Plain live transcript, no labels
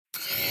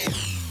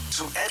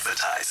To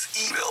advertise,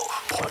 email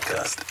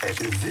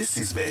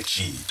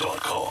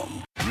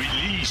podcast@thisisveggie.com.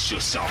 Release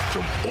yourself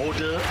from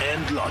order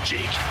and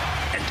logic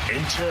and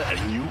enter a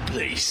new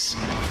place.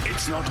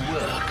 It's not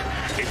work.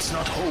 It's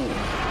not home.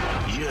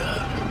 Here,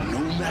 no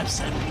maps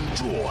have been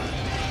drawn.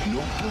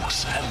 No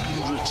books have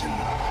been written.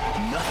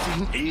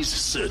 Nothing is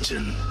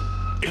certain.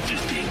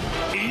 Everything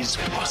is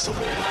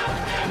possible.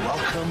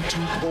 Welcome to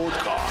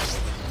Podcast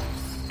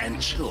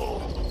and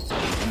Chill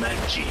with Mac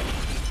G.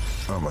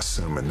 I'm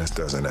assuming this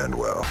doesn't end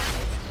well.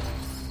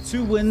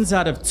 2 wins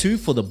out of 2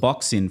 for the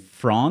Box in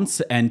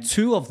France, and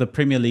 2 of the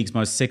Premier League's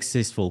most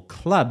successful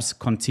clubs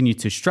continue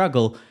to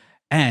struggle,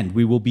 and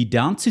we will be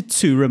down to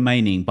 2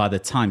 remaining by the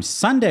time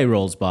Sunday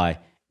rolls by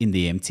in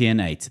the MTN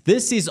 8.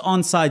 This is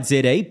ONSIDE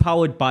ZA,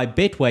 powered by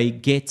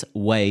Betway. Get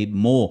way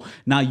more.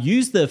 Now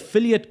use the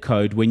affiliate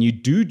code when you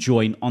do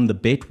join on the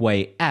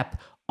Betway app,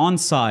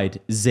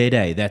 ONSIDE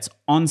ZA. That's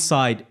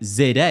ONSIDE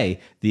ZA,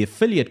 the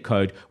affiliate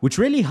code, which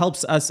really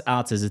helps us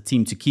out as a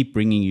team to keep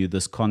bringing you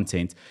this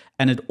content.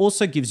 And it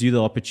also gives you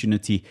the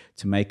opportunity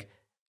to make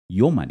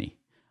your money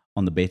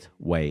on the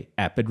Betway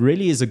app. It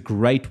really is a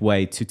great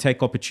way to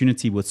take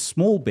opportunity with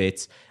small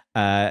bets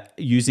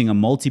using a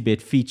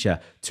multi-bet feature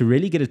to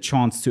really get a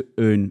chance to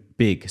earn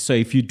big. So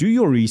if you do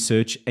your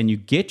research and you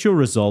get your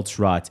results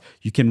right,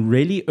 you can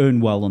really earn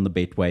well on the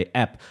Betway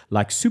app,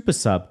 like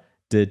Supersub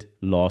did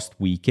last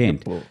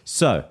weekend.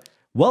 So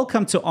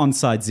welcome to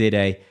ONSIDE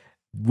ZA.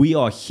 We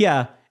are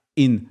here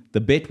in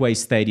the Betway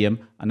Stadium.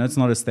 I know it's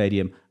not a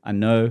stadium. I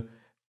know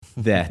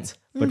that,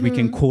 but we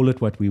can call it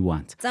what we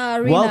want.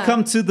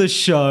 Welcome to the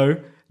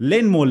show,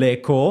 Len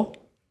Moleko.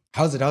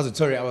 How's it?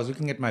 Sorry, I was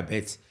looking at my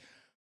bets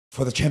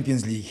for the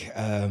Champions League.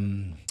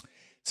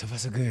 So far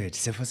so good.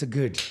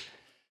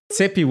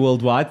 Tsepi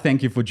Worldwide,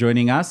 thank you for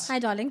joining us. Hi,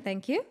 darling.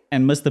 Thank you.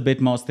 And Mr.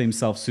 Betmaster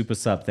himself, Super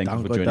Sub, thank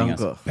you for joining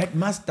us.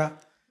 Betmaster.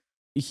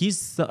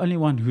 He's the only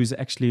one who's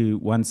actually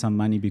won some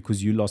money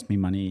because you lost me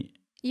money.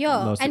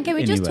 Yeah, and can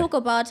we anyway. just talk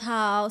about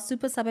how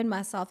Super Sub and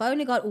myself, I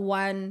only got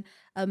one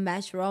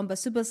match wrong, but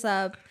Super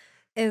Sub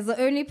is the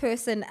only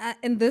person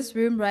in this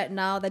room right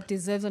now that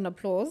deserves an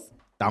applause.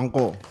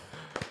 Danko.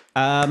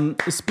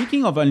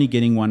 Speaking of only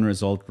getting one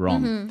result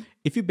wrong,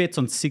 if you bet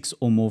on 6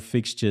 or more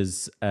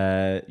fixtures,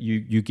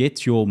 you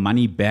get your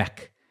money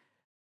back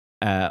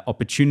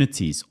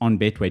opportunities on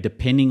Betway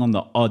depending on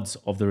the odds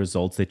of the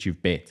results that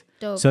you've bet.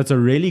 Dope. So it's a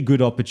really good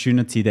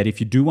opportunity that if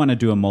you do want to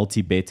do a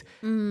multi-bet,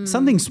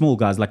 something small,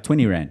 guys, like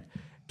 20 Rand,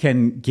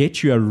 can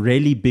get you a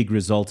really big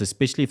result,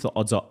 especially if the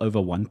odds are over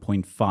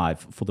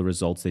 1.5 for the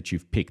results that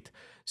you've picked.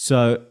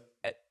 So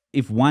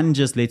if one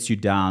just lets you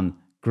down,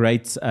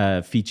 great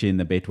feature in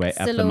the Betway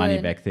app, the money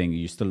back thing.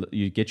 You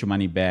get your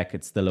money back,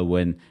 it's still a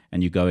win,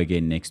 and you go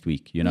again next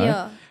week, you know?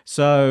 Yeah.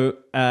 So,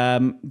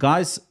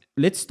 guys,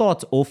 let's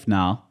start off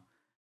now.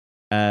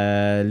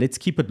 Let's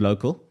keep it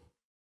local.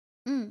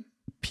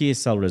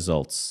 PSL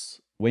results,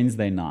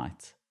 Wednesday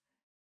night.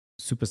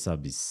 Super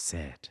Sub is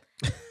sad.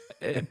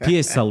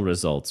 PSL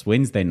results,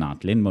 Wednesday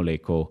night, Len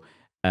Moleko,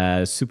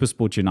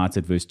 Supersport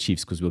United versus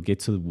Chiefs, because we'll get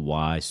to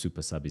why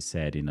Super Sub is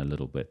sad in a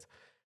little bit.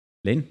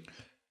 Len?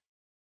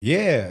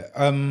 Yeah,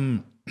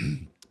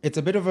 it's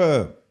a bit of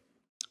a,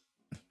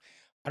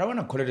 I don't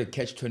want to call it a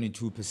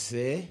catch-22 per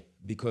se,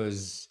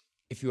 because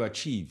if you are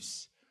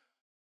Chiefs,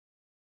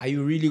 are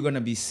you really going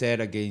to be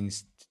sad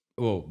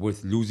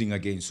with losing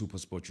against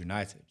Supersport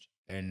United?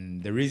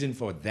 And the reason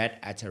for that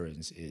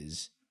utterance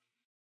is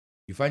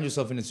you find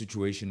yourself in a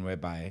situation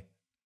whereby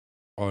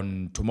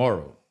on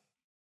tomorrow,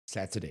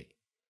 Saturday,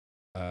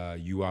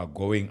 you are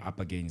going up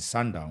against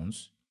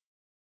Sundowns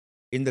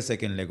in the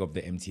second leg of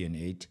the MTN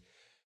 8.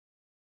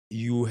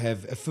 You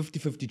have a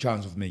 50-50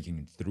 chance of making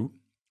it through.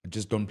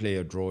 Just don't play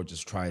a draw.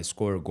 Just try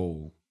score a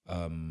goal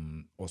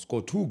or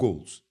score 2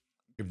 goals.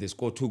 If they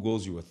score 2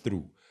 goals, you are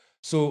through.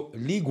 So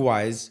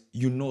league-wise,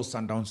 you know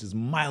Sundowns is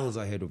miles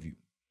ahead of you.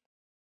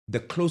 The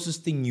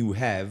closest thing you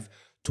have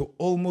to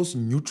almost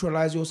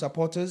neutralize your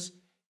supporters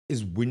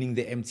is winning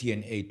the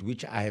MTN 8,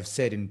 which I have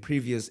said in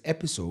previous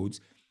episodes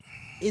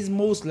is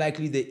most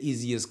likely the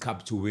easiest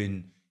cup to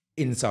win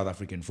in South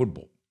African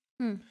football.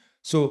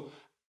 So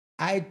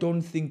I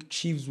don't think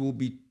Chiefs will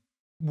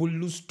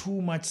lose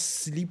too much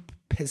sleep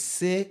per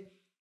se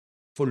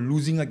for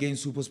losing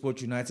against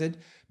Supersport United,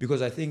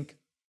 because I think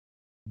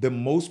the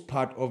most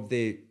part of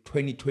the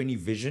 2020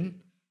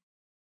 vision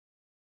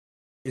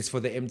is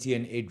for the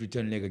MTN 8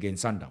 return leg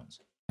against Sundowns.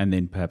 And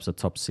then perhaps a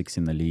top 6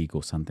 in the league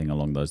or something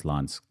along those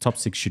lines. Top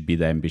 6 should be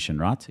the ambition,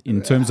 right?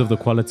 In terms of the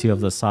quality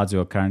of the sides who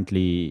are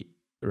currently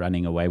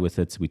running away with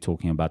it, we're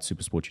talking about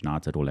Supersport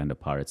United, Orlando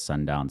Pirates,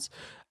 Sundowns,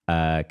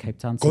 Cape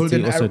Town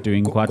City also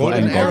doing quite well,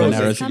 and Golden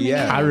Arrows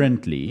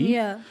currently.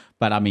 Yeah.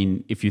 But I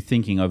mean, if you're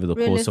thinking over the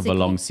course of a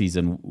long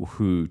season,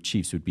 who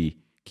Chiefs would be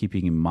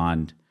keeping in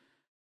mind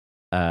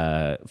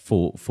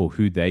for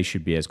who they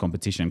should be as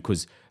competition,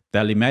 because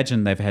they'll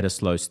imagine they've had a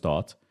slow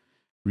start.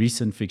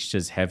 Recent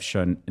fixtures have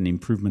shown an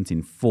improvement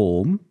in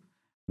form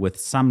with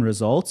some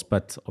results,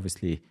 but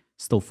obviously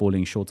still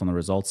falling short on the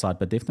results side,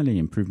 but definitely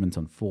improvement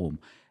on form.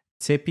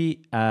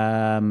 Tsepi,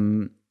 I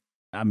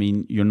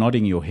mean, you're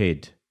nodding your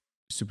head.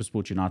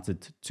 Supersport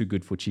United too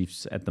good for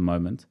Chiefs at the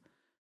moment?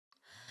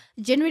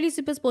 Generally,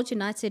 Supersport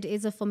United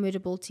is a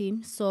formidable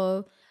team.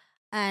 So,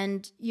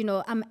 and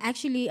I'm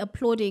actually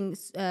applauding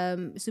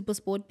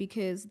Supersport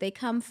because they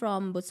come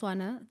from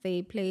Botswana.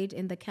 They played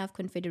in the CAF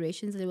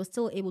Confederations. And they were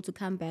still able to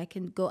come back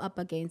and go up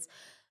against,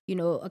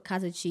 a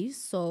Kaizer Chiefs.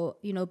 So,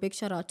 big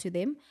shout out to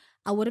them.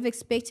 I would have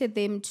expected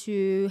them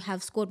to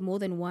have scored more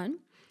than one.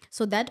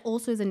 So that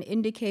also is an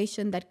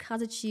indication that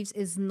Kaizer Chiefs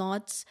is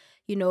not,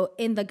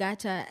 in the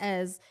gutter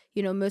as,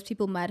 most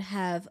people might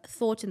have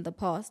thought in the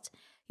past.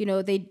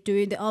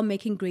 They are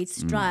making great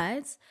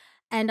strides.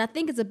 And I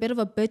think it's a bit of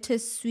a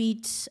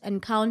bittersweet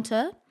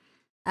encounter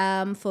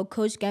for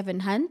Coach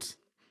Gavin Hunt,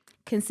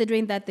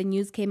 considering that the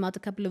news came out a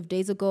couple of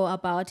days ago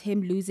about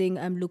him losing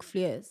Luke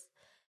Fleurs,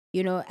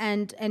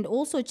 and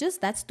also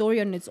just that story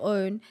on its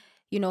own,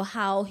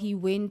 how he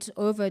went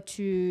over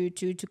to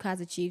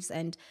Kaizer Chiefs.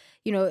 And,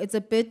 it's a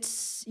bit,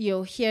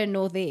 here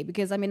nor there,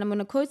 because, I'm going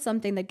to quote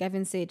something that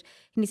Gavin said.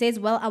 And he says,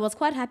 well, I was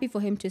quite happy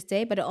for him to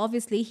stay, but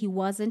obviously he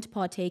wasn't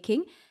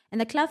partaking. And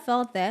the club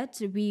felt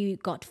that we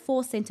got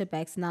 4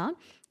 centre-backs now.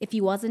 If he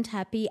wasn't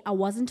happy, I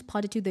wasn't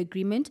party to the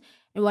agreement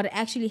and what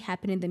actually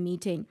happened in the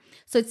meeting.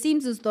 So it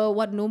seems as though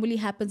what normally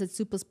happens at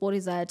Supersport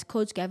is that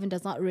Coach Gavin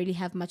does not really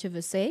have much of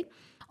a say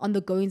on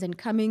the goings and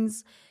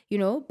comings,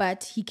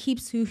 but he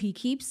keeps who he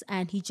keeps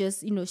and he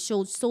just,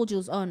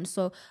 soldiers on.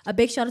 So a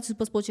big shout out to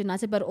Supersport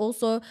United, but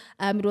also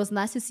it was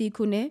nice to see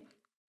Kune,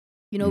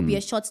 be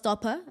a shot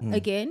stopper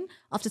again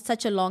after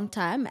such a long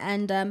time.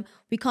 And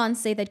we can't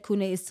say that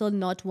Kune is still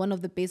not one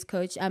of the best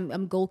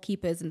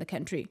goalkeepers in the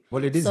country.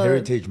 Well, it is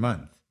Heritage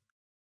Month.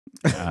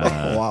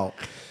 Wow.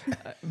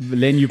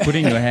 Len, you're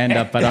putting your hand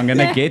up, but I'm going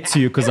to get to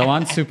you because I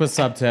want Super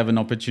Sub to have an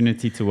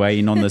opportunity to weigh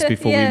in on this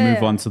before we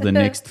move on to the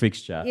next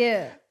fixture.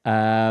 Yeah.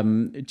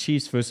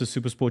 Chiefs versus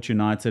Supersport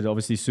United.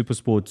 Obviously,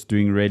 Supersport's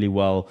doing really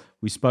well.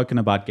 We've spoken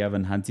about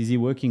Gavin Hunt. Is he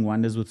working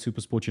wonders with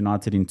Supersport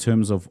United in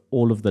terms of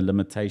all of the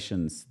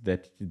limitations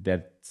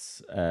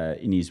that's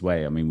in his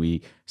way? I mean,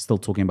 we're still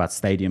talking about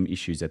stadium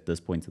issues at this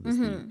point of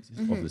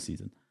the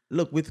season.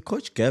 Look, with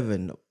Coach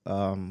Gavin,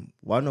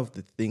 one of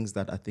the things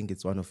that I think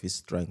is one of his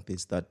strengths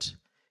is that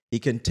he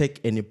can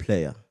take any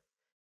player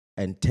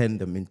and turn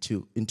them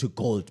into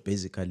gold,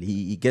 basically.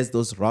 He gets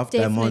those rough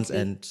diamonds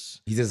and...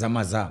 He's a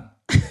Zamazam.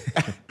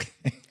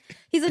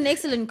 He's an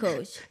excellent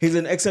coach. He's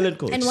an excellent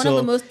coach. And one of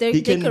the most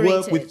he can decorated.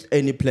 work with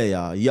any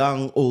player,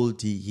 young,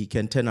 old. He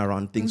can turn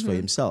around things for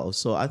himself.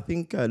 So I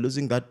think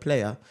losing that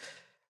player,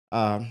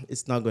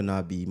 it's not going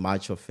to be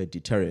much of a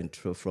deterrent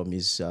from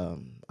his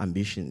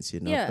ambitions,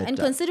 Yeah, But, and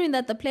considering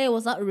that the player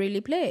was not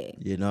really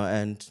playing.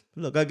 And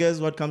look, I guess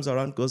what comes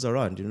around goes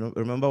around.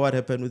 Remember what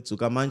happened with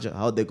Zukamanja,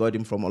 how they got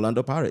him from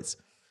Orlando Pirates.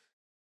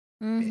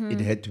 It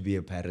had to be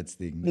a Pirates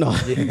thing. No.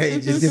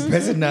 It's a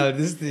personal,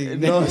 this thing.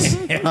 No,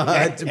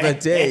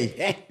 but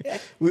hey,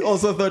 we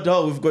also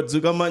thought, we've got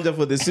Zukamanja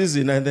for the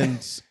season, and then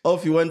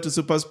off he went to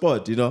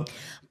Supersport,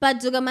 But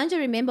Zugamanja,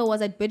 remember,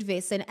 was at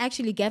Bidvest, and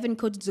actually Gavin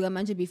coached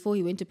Zugamanja before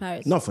he went to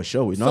Paris. No, for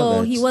sure, we know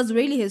So that. he was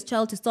really his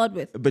child to start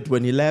with. But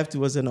when he left, he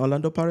was an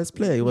Orlando Pirates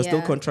player. He was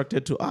still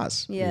contracted to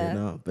us.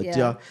 Yeah.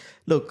 But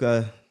look,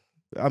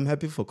 I'm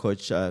happy for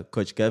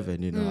Coach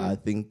Gavin. I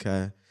think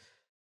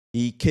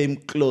he came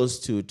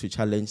close to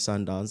challenge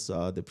Sundowns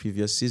the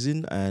previous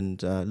season,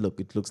 and look,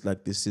 it looks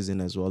like this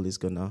season as well is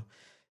gonna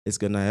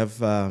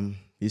have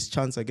his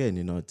chance again.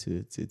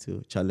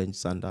 To challenge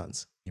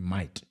Sundowns. He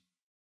might.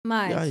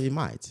 Yeah, he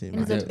might.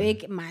 It's a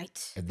big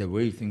might. At the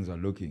way things are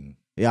looking.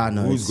 Yeah,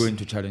 no. Who's going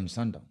to challenge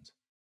Sundowns?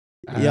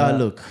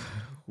 Look.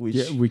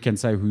 We can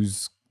say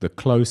who's the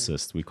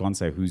closest. We can't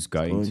say who's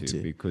going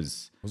to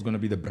because who's going to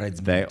be the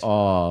bridesmaid? They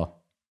are.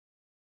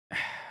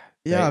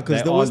 Yeah,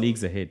 because there are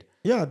leagues ahead.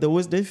 Yeah, there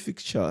was their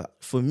fixture.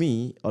 For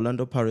me,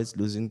 Orlando Pirates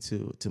losing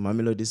to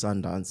Mamelodi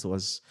Sundowns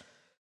was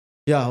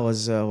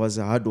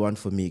a hard one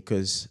for me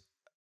because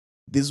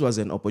this was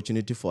an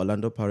opportunity for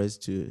Orlando Pirates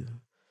to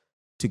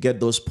get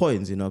those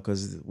points,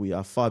 because we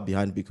are far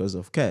behind because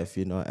of CAF,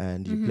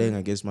 and you're playing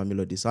against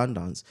Mamelodi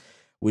Sundowns.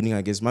 Winning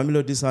against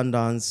Mamelodi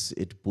Sundowns,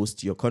 it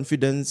boosts your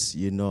confidence,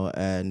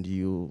 and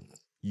you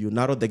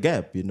narrow the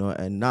gap,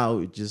 and now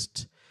it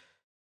just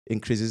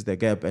increases the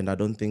gap. And I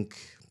don't think,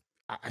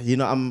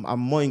 I'm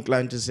more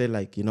inclined to say,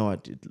 like,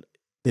 what,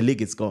 the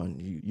league is gone.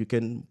 You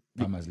can...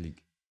 Farmers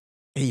League.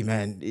 Hey,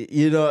 man,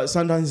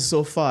 Sundowns is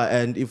so far,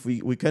 and if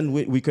we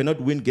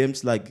cannot win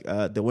games like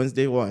the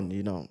Wednesday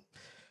one,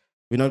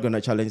 we're not going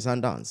to challenge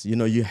Sundowns.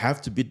 You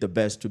have to beat the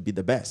best to be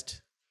the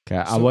best. Okay,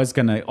 I was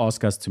going to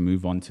ask us to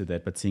move on to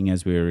that, but seeing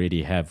as we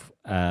already have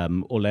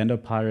Orlando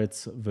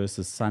Pirates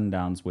versus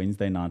Sundowns,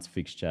 Wednesday night's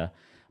fixture,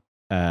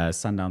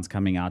 Sundowns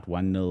coming out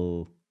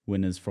 1-0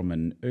 winners from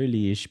an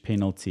early-ish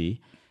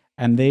penalty,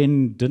 and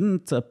then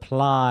didn't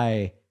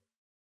apply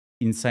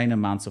insane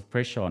amounts of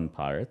pressure on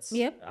Pirates.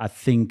 Yep. I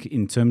think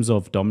in terms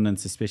of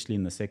dominance, especially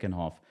in the second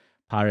half,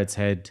 Pirates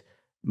had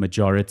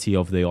majority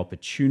of the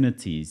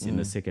opportunities in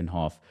the second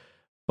half,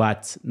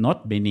 but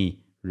not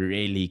many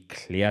really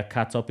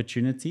clear-cut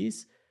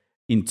opportunities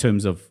in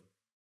terms of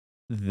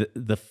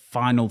the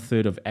final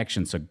third of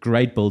action. So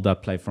great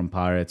build-up play from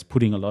Pirates,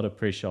 putting a lot of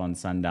pressure on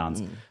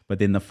Sundowns, but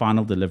then the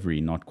final delivery,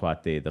 not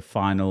quite there. The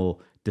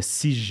final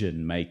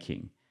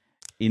decision-making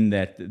in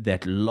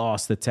that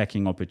last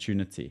attacking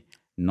opportunity,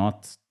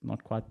 not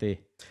quite there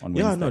on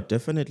Wednesday. Yeah, no,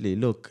 definitely.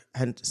 Look,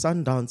 and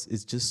Sundowns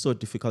is just so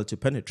difficult to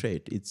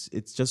penetrate.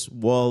 It's just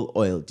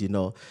well-oiled,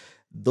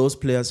 Those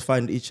players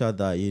find each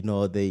other,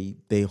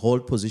 they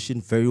hold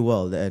position very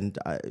well. And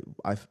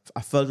I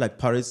felt like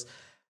Paris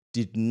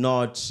did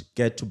not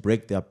get to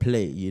break their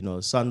play.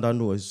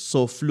 Sundown was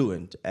so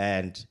fluent.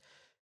 And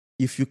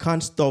if you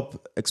can't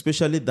stop,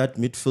 especially that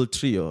midfield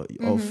trio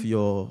of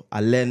your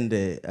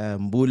Allende,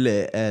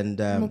 Mbule, and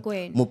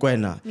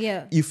Mukwena,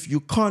 if you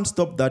can't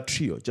stop that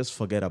trio, just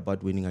forget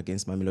about winning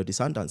against Mamelodi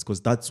Sundowns,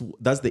 because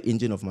that's the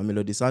engine of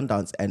Mamelodi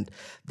Sundowns, and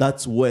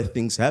that's where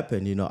things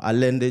happen.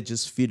 Allende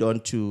just feed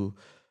onto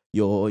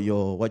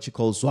your what you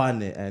call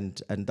Zwane,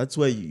 and that's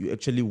where you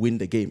actually win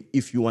the game.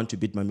 If you want to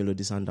beat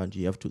Mamelodi Sundowns,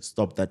 you have to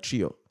stop that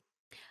trio.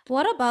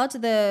 What about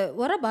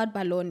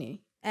Baloni?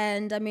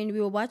 And I mean,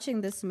 we were watching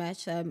this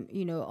match,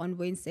 on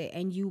Wednesday,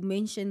 and you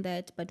mentioned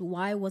that, but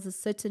why was a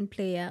certain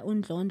player,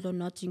 Undlondlo,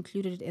 not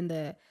included in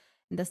the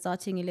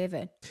starting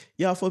 11?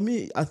 Yeah, for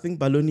me, I think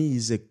Baloni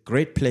is a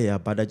great player,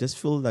 but I just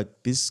feel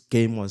like this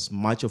game was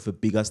much of a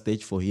bigger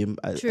stage for him.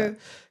 True.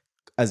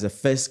 As a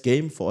first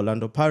game for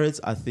Orlando Pirates,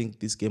 I think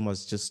this game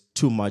was just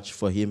too much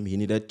for him. He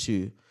needed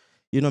to,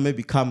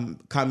 maybe come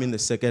in the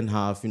second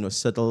half,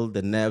 settle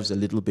the nerves a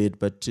little bit,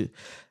 but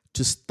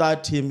to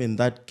start him in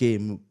that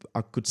game,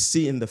 I could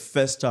see in the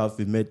first half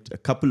he made a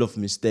couple of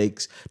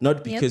mistakes.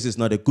 Not because he's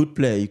not a good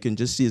player. You can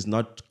just see he's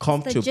not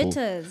comfortable. The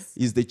jitters.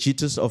 He's the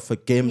jitters of a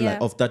game like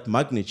of that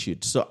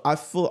magnitude. So I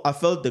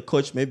felt the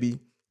coach, maybe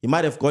he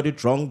might have got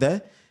it wrong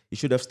there. He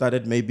should have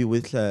started maybe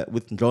with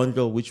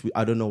Ndlondo, which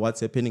I don't know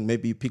what's happening.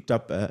 Maybe he picked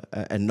up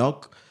a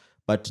knock,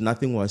 but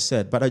nothing was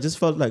said. But I just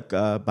felt like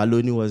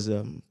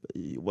Baloni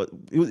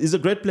he's a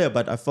great player,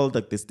 but I felt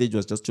like the stage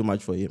was just too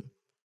much for him.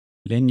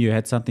 Len, you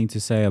had something to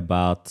say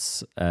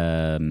about,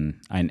 and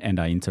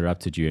I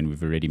interrupted you, and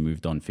we've already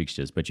moved on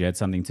fixtures, but you had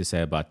something to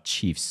say about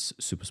Chiefs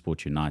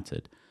Supersport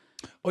United.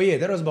 Oh yeah,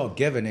 that was about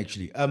Gavin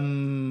actually.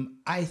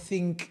 I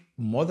think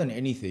more than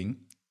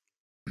anything,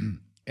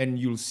 and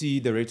you'll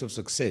see the rate of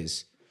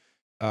success,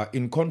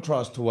 in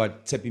contrast to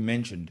what Tsepi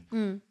mentioned,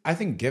 I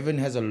think Gavin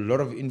has a lot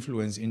of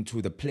influence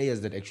into the players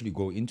that actually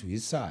go into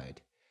his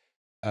side.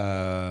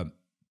 I'm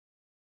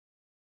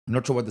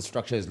not sure what the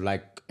structure is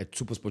like at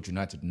Supersport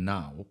United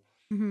now,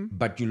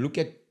 but you look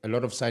at a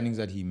lot of signings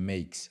that he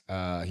makes,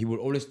 he will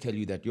always tell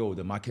you that,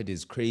 the market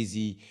is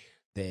crazy,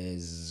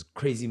 there's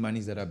crazy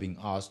monies that are being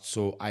asked,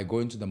 so I go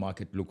into the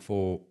market, look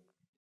for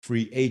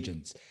free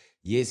agents.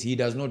 Yes, he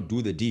does not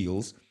do the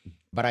deals,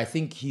 but I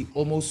think he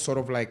almost sort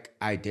of like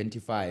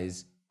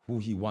identifies who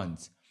he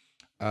wants.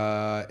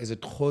 Is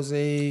it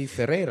Jose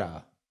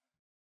Ferreira,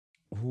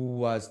 who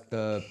was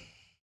the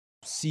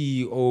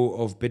CEO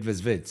of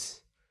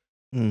Bidvest,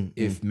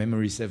 if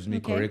memory serves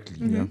me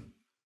correctly?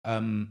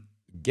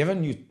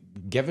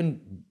 Gavin,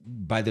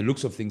 by the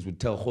looks of things, would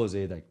tell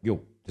Jose that,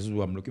 this is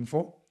what I'm looking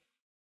for.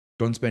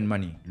 Don't spend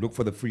money. Look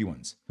for the free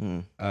ones.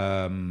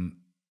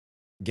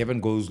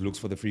 Gavin goes, looks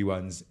for the free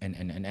ones,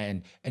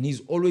 and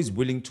he's always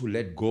willing to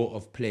let go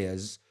of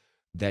players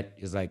that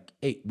is like,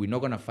 hey, we're not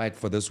going to fight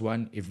for this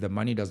one. If the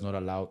money does not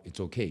allow, it's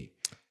okay.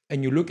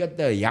 And you look at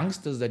the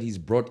youngsters that he's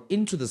brought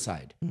into the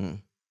side.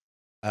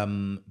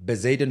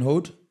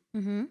 Bezuidenhout.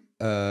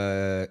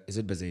 Is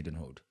it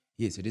Bezuidenhout?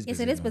 Yes, it is. Yes,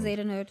 it is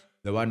Bezuidenhout.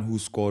 The one who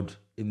scored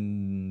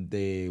in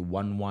the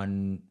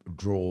 1-1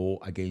 draw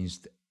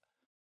against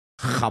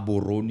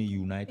Gaborone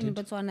United. In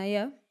Botswana,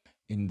 yeah.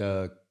 In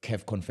the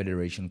CAF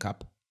Confederation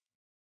Cup.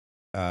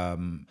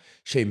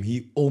 Shame,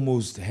 he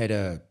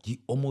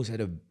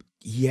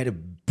had a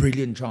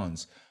brilliant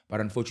chance, but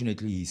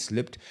unfortunately he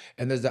slipped.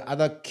 And there's the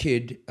other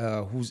kid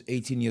who's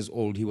 18 years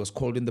old. He was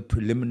called in the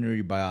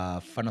preliminary by a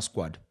Fana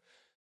squad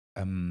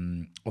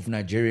of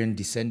Nigerian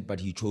descent, but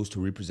he chose to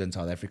represent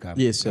South Africa.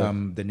 Yes, sir.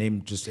 The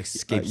name just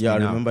escapes me now. I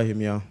remember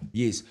him, yeah.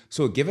 Yes.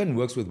 So Gavin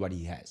works with what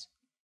he has,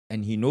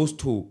 and he knows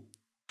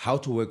how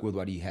to work with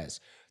what he has.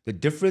 The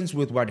difference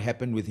with what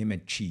happened with him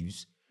at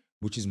Chiefs,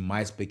 which is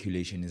my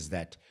speculation, is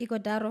that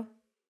Igodaro.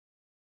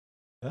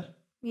 Huh?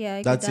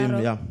 Yeah, that's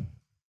him. Yeah,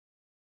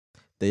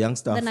 the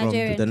youngster the from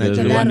Nigerian. the The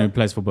Nigerian, one who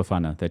plays for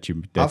Bafana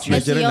half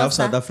Nigerian, half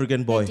South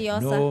African boy.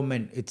 no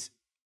man. It's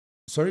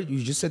sorry,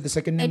 you just said the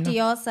second name.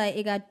 Etiosa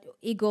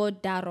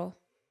Igodaro.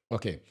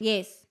 Okay.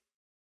 Yes.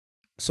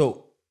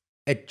 So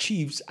at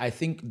Chiefs, I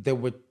think there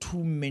were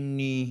too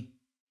many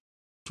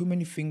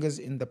fingers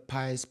in the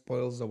pie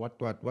spoils the what.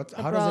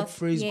 How does that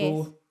phrase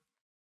go?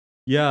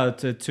 Yeah,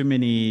 too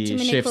many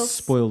chefs cooks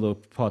spoil the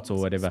pot or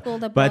whatever. Spoil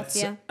the but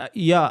pot,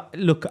 yeah.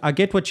 Look, I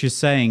get what you're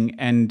saying,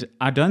 and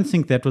I don't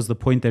think that was the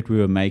point that we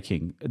were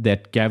making.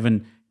 That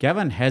Gavin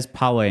has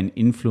power and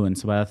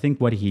influence, but I think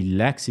what he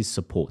lacks is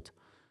support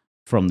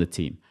from the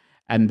team.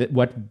 And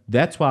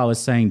that's why I was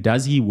saying,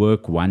 does he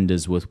work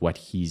wonders with what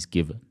he's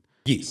given?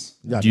 Yes.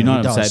 Yeah, Do you no,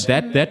 know he what I'm does.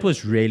 saying? That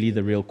was really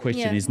the real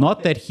question. Yeah. It's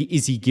not that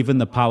is he given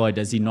the power?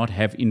 Does he not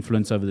have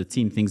influence over the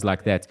team? Things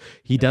like that.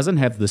 He doesn't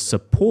have the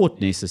support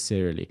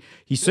necessarily.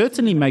 He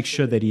certainly makes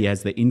sure that he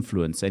has the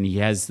influence and he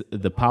has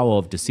the power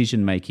of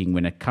decision making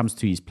when it comes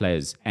to his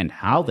players and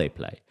how they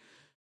play,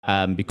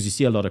 because you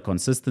see a lot of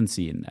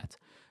consistency in that.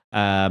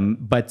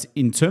 But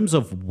in terms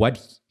of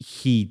what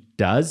he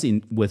does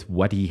with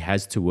what he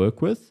has to work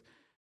with,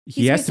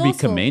 he He's has to be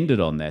resourceful. commended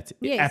on that.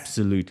 Yes.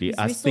 Absolutely. He's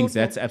I think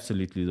resourceful. that's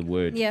absolutely the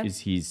word. Yeah. Is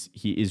he is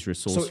So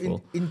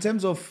resourceful. in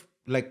terms of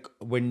like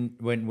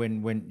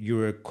when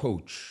you're a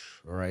coach,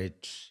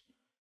 right?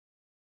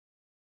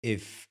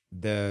 If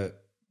the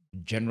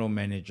general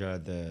manager,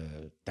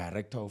 the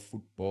director of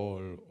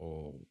football,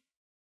 or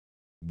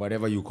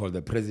whatever you call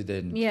the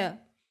president, Yeah.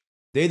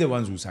 they're the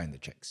ones who sign the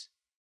checks.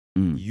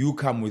 You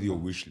come with your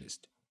wish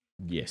list.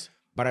 Yes.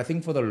 But I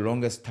think for the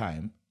longest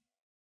time,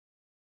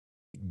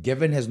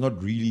 Gavin has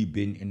not really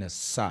been in a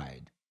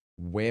side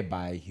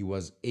whereby he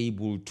was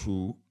able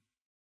to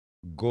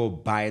go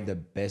buy the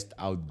best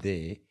out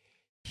there.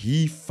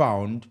 He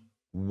found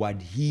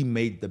what he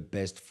made the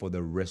best for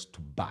the rest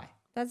to buy.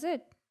 That's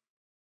it.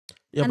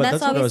 Yeah, And but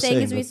that's what why I we're was saying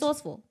he's that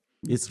resourceful.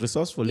 It's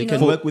resourceful. He You can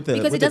know, work with a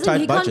because he doesn't-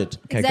 tight he can't- budget.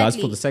 Okay, guys, for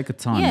Exactly. the sake of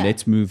time, Yeah.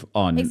 let's move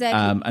on.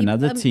 Exactly.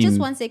 Another team. Just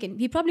 1 second.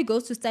 He probably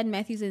goes to Stan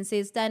Matthews and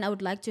says, Stan, I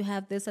would like to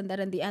have this and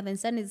that and the other. And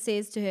Stan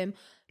says to him,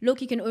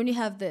 look, you can only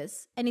have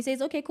this. And he says,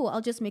 okay, cool.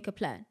 I'll just make a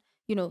plan.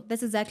 You know,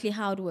 that's exactly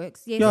how it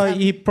works. Yes, Yeah,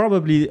 he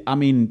probably, I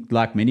mean,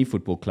 like many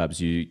football clubs,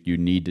 you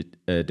need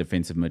a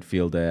defensive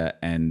midfielder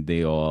and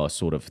there are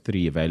sort of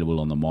 3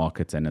 available on the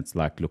market. And it's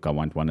like, look, I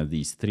want one of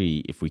these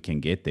 3 if we can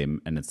get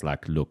them. And it's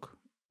like, look,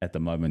 at the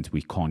moment,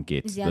 we can't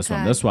get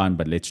this one,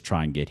 but let's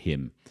try and get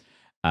him.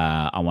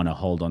 I want to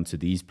hold on to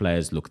these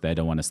players. Look, they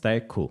don't want to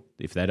stay. Cool.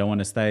 If they don't want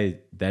to stay,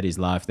 that is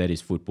life. That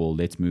is football.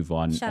 Let's move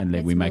on and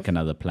then we make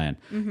another plan.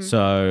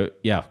 So,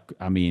 yeah,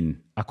 I mean,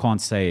 I can't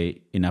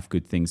say enough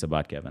good things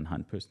about Gavin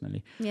Hunt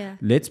personally. Yeah.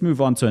 Let's move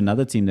on to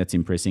another team that's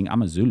impressing,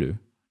 AmaZulu,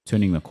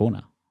 turning the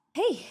corner.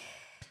 Hey,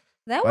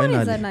 that one is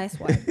a Finally. nice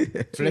one.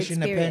 to Flesh in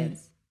the pen.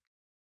 experience.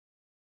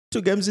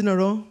 2 games in a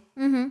row.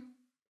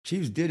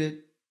 Chiefs did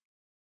it.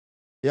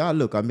 Yeah,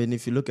 look, I mean,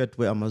 if you look at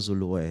where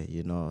AmaZulu were,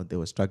 you know, they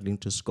were struggling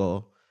to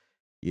score,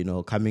 you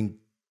know, coming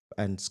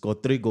and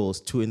scored 3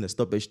 goals, 2 in the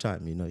stoppage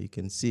time. You know, you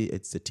can see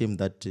it's a team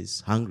that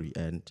is hungry.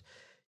 And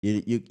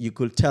you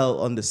could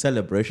tell on the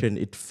celebration,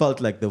 it felt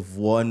like they've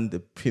won the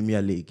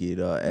Premier League, you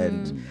know,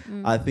 and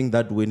I think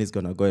that win is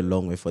going to go a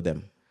long way for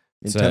them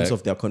in terms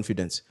of their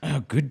confidence.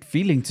 A good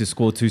feeling to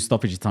score 2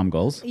 stoppage time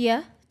goals.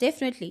 Yeah,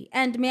 definitely.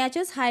 And may I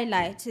just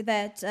highlight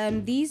that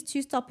these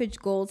 2 stoppage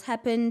goals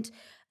happened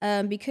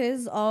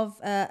because of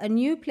a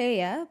new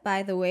player,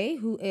 by the way,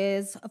 who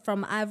is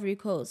from Ivory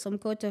Coast, from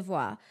Cote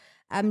d'Ivoire,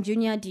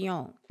 Junior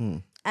Dion.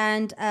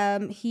 And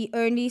he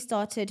only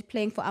started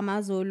playing for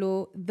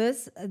AmaZulu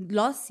this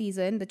last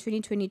season, the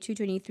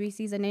 2022-23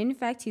 season. And in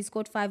fact, he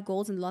scored 5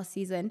 goals in last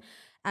season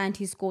and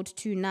he scored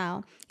 2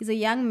 now. He's a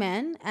young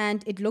man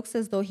and it looks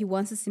as though he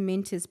wants to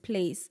cement his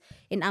place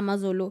in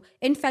AmaZulu.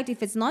 In fact,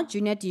 if it's not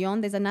Junior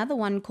Dion, there's another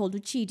one called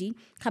Uchidi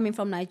coming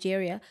from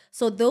Nigeria.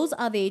 So those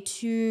are the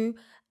 2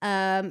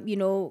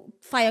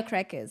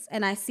 firecrackers,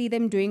 and I see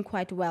them doing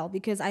quite well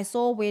because I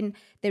saw when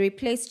they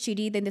replaced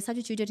Chidi, then they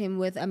substituted him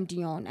with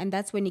Dion, and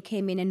that's when he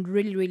came in and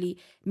really, really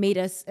made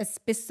a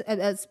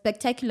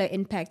spectacular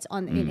impact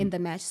on in the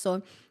match.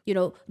 So, you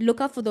know,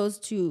 look out for those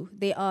 2.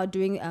 They are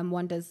doing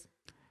wonders.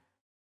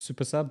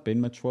 Super sub, Ben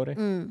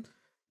Machwore.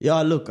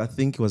 Yeah, look, I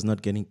think he was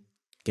not getting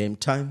game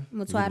time.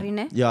 Mutswari,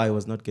 ne? Yeah, he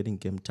was not getting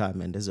game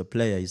time. And as a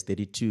player, he's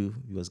 32.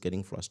 He was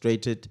getting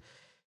frustrated.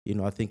 You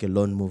know, I think a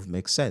loan move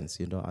makes sense.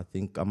 You know, I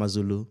think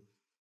AmaZulu,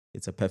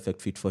 it's a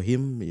perfect fit for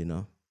him, you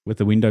know. With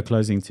the window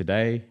closing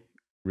today,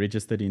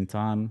 registered in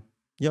time.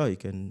 Yeah, he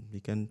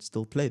can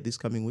still play this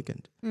coming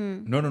weekend.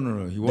 No.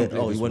 He won't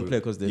play. He this won't week. play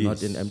because they're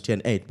not in Yes.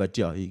 MTN 8. But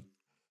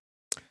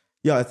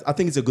yeah, I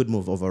think it's a good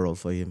move overall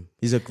for him.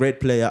 He's a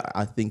great player.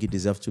 I think he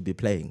deserves to be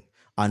playing.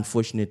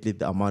 Unfortunately,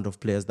 the amount of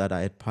players that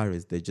are at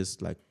Paris, they're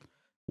just like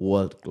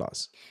world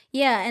class.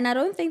 Yeah, and I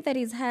don't think that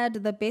he's had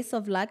the best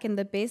of luck and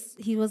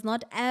he was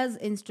not as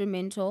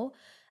instrumental.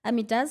 I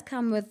mean, it does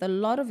come with a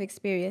lot of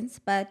experience,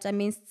 but I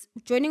mean,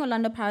 joining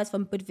Orlando Pirates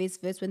from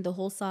Bidvest when the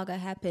whole saga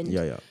happened.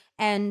 Yeah.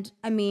 And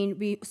I mean,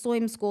 we saw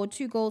him score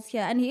 2 goals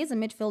here, and he is a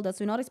midfielder,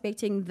 so we're not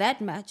expecting that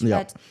much. Yeah.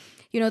 But,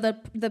 you know,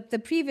 the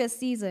previous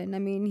season, I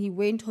mean, he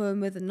went home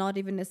with not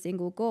even a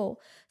single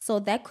goal. So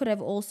that could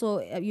have also,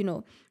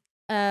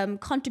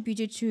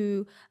 contributed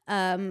to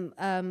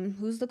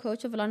who's the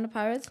coach of Orlando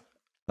Pirates?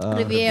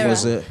 Riviera.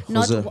 Jose.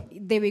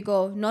 There we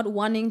go. Not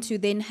wanting to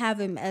then have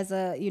him as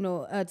a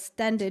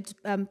standard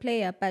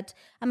player, but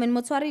I mean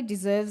Motswari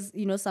deserves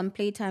some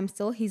play time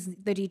still. He's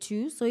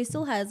 32, so he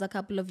still has a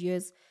couple of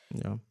years.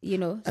 Yeah.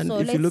 so And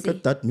if you let's look see.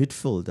 at that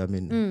midfield, I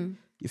mean,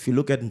 if you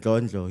look at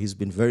Ndlondlo, he's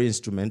been very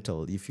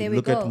instrumental. If you There we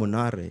look at go.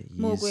 Munare,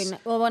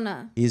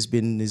 Mogwena.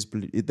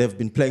 they've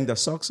been playing their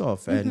socks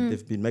off and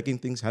they've been making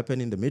things happen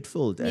in the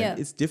midfield. And Yeah. it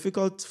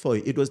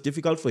was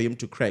difficult for him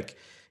to crack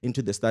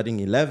into the starting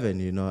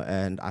 11,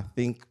 and I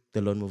think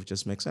the loan move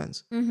just makes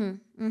sense.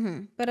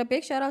 But a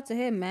big shout out to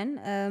him,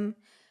 man.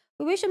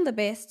 We wish him the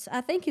best.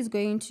 I think he's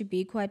going to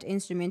be quite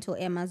instrumental,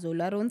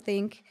 AMazulu. I don't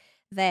think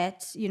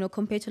that,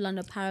 compared to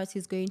Orlando Pirates,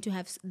 he's going to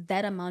have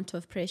that amount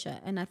of pressure.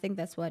 And I think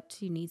that's what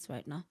he needs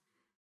right now.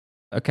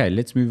 Okay,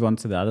 let's move on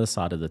to the other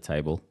side of the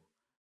table.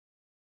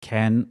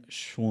 Can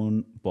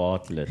Sean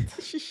Bartlett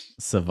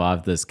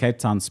survive this? Cape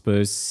Town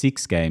Spurs,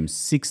 6 games,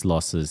 6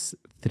 losses,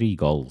 3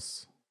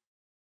 goals.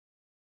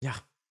 Yeah,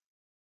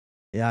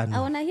 I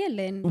no. want to hear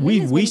Len. We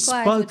Len has been quiet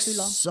spoke for too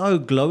long. so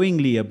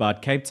glowingly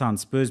about Cape Town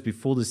Spurs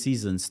before the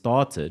season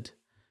started.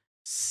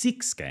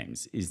 6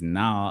 games is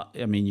now,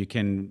 I mean, you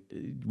can,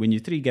 when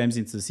you're 3 games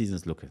into the season,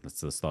 look,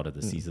 it's the start of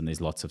the season.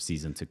 There's lots of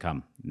season to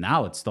come.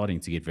 Now it's starting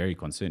to get very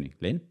concerning.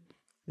 Len?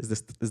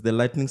 Is the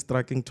lightning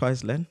striking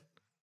twice, Len?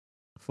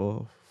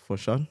 For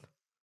Sean?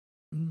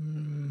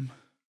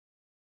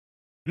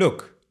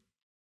 Look,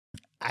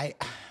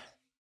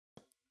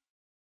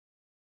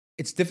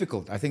 it's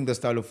difficult. I think the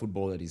style of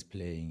football that he's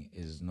playing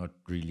is not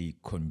really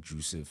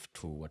conducive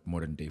to what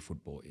modern day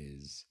football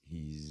is.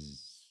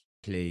 He's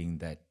playing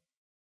that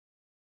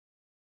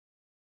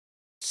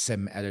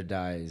Sam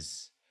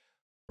Allardyce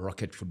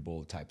rocket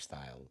football type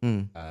style.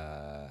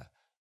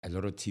 A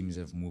lot of teams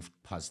have moved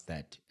past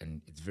that,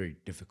 and it's very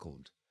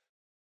difficult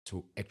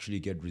to actually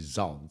get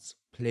results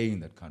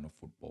playing that kind of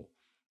football.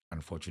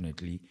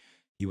 Unfortunately,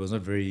 he was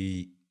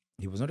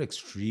not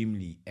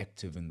extremely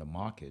active in the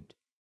market.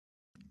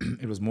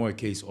 It was more a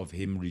case of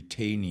him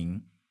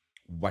retaining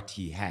what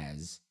he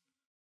has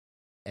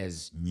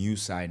as new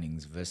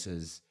signings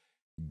versus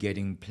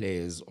getting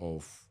players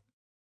of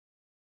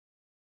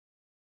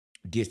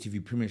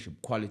DStv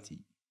Premiership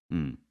quality.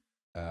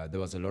 There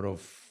was a lot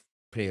of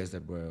players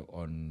that were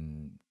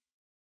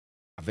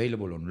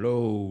available on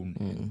loan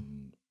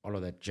and all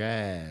of that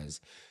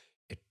jazz.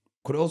 It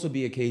could also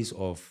be a case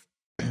of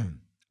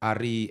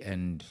Ari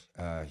and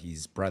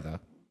his brother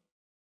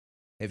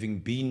having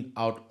been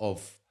out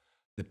of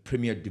the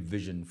Premier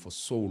Division for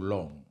so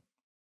long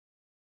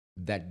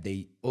that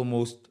they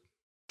almost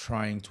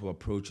trying to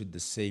approach it the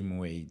same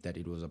way that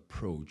it was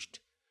approached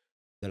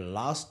the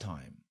last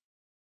time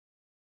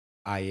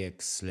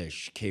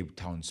Ajax/Cape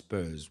Town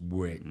Spurs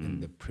were in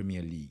the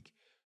Premier League.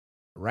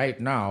 Right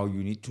now,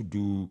 you need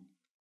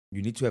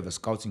to have a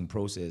scouting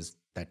process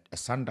that a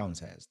Sundowns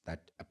has,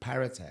 that a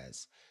Pirates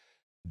has,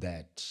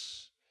 that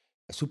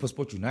a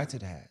Supersport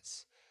United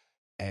has.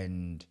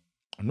 And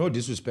no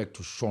disrespect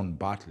to Sean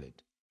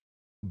Bartlett,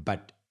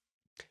 but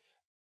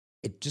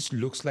it just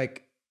looks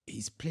like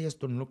his players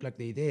don't look like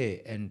they're there.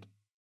 And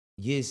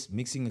yes,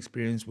 mixing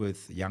experience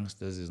with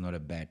youngsters is not a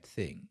bad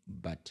thing,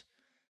 but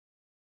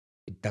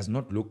it does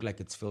not look like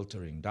it's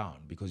filtering down,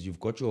 because you've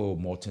got your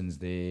Mortons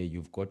there,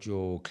 you've got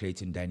your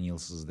Clayton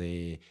Danielses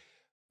there,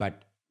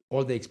 but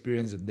all the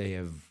experience that they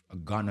have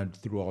garnered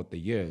throughout the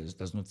years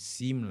does not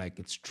seem like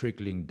it's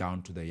trickling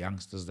down to the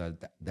youngsters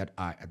that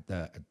are at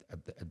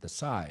the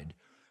side.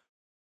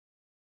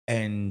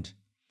 And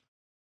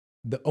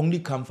the only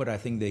comfort I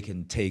think they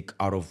can take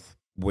out of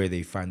where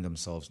they find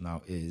themselves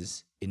now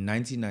is in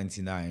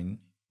 1999,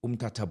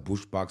 Umtata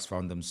Bushbucks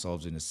found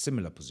themselves in a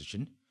similar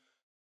position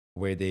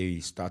where they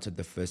started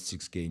the first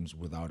 6 games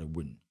without a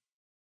win,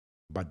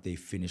 but they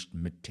finished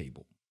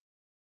mid-table.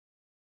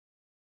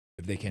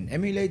 If they can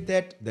emulate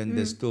that, then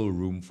there's still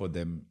room for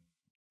them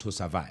to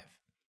survive.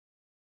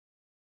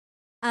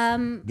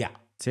 Yeah.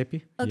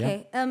 Tepi?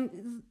 Okay.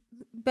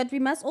 But we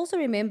must also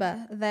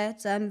remember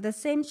that the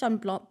same Sean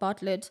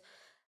Bartlett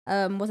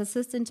was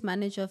assistant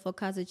manager for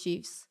Kaizer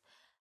Chiefs,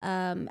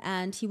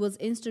 and he was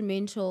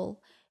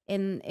instrumental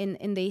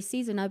in their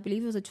season. I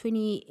believe it was a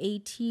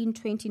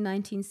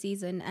 2018-2019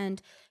 season,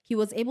 and he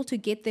was able to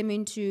get them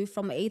into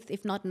from 8th,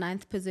 if not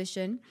 9th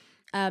position,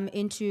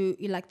 into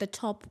like the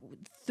top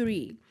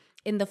 3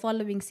 in the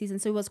following season.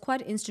 So he was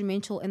quite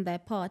instrumental in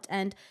that part,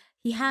 and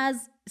he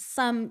has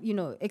some,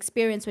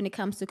 experience when it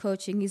comes to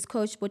coaching. He's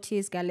coached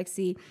Botiers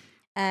Galaxy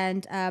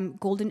and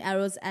Golden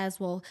Arrows as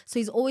well. So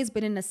he's always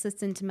been an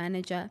assistant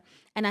manager.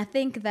 And I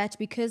think that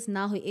because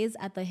now he is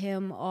at the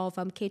helm of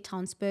Cape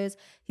Town Spurs,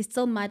 he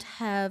still might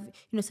have,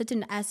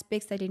 certain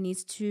aspects that he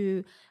needs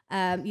to,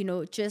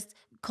 just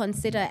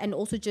consider and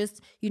also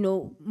just,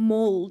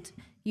 mold.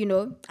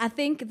 I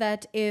think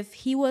that if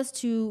he was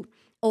to,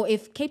 or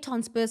if Cape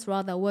Town Spurs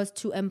rather was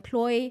to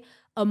employ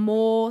a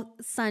more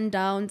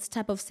Sundowns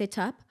type of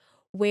setup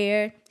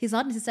where he's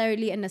not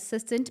necessarily an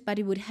assistant, but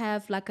he would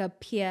have like a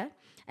peer,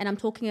 and I'm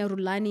talking a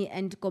Rulani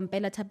and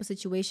Gompela type of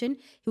situation,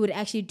 he would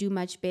actually do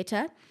much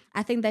better.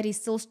 I think that he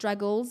still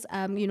struggles,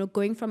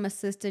 going from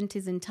assistant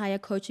his entire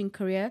coaching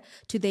career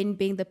to then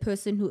being the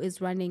person who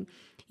is running,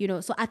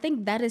 So I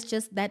think that is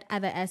just that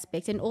other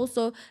aspect. And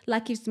also,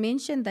 like you've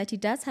mentioned, that he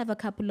does have a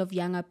couple of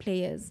younger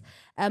players.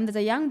 There's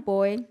a young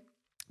boy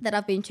that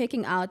I've been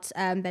checking out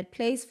that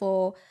plays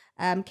for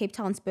Cape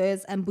Town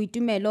Spurs,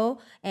 Buitumelo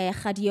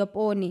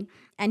Khadioponi.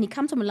 and he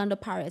comes from Orlando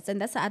Pirates,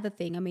 and that's the other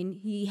thing. I mean,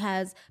 he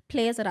has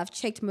players that I've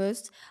checked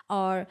most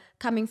are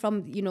coming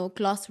from, you know,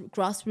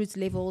 grassroots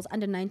levels,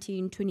 under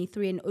 19,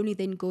 23, and only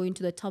then going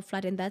to the top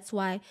flight, and that's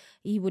why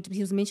he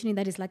was mentioning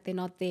that it's like they're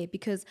not there,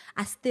 because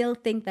I still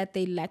think that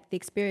they lack the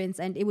experience,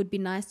 and it would be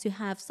nice to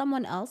have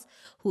someone else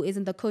who is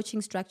in the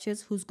coaching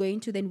structures who's going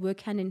to then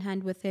work hand in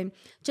hand with him,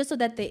 just so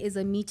that there is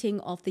a meeting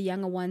of the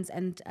younger ones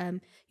and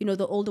you know,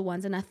 the older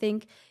ones. And I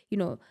think, you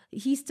know,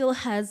 he still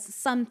has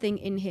something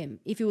in him.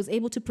 If he was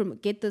able to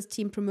get this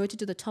team promoted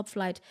to the top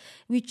flight,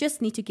 we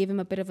just need to give him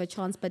a bit of a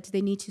chance, but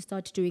they need to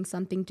start doing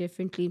something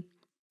differently.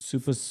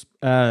 Super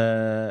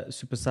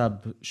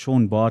sub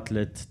Sean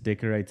Bartlett,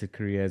 decorated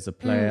career as a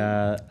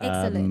player.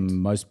 Excellent.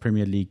 Most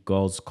Premier League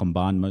goals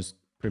combined, most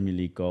Premier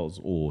League goals,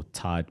 or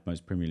tied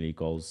most Premier League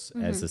goals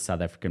as a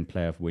South African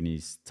player when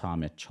his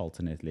time at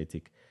Charlton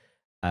Athletic.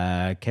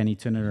 Can he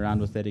turn it around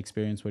with that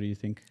experience? What do you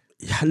think?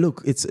 Yeah,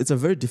 look, it's a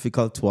very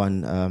difficult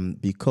one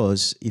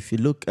because if you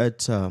look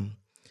at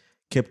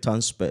Cape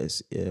Town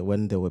Spurs,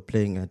 when they were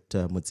playing at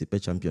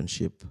Motsipe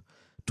Championship,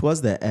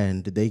 towards the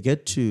end,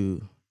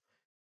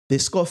 they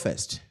score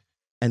first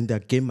and their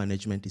game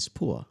management is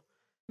poor.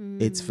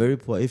 It's very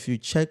poor. If you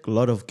check a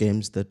lot of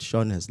games that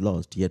Sean has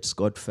lost, he had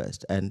scored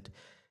first. And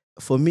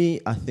for me,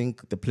 I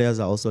think the players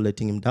are also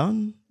letting him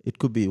down. It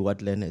could be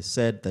what Len has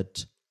said,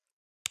 that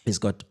he's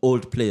got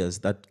old players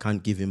that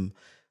can't give him.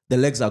 The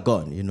legs are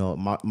gone, you know.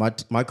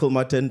 Michael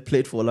Martin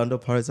played for Orlando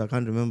Pirates. I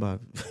can't remember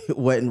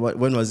when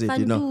was it.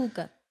 You know,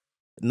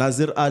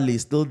 Nazir Ali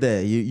still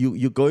there.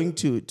 You're going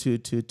to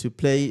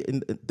play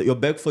in your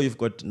back four. You've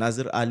got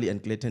Nazir Ali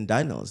and Clayton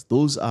Daniels.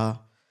 Those are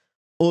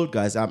old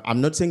guys.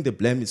 I'm not saying the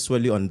blame is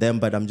solely on them,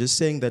 but I'm just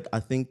saying that I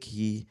think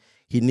he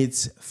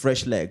needs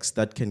fresh legs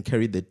that can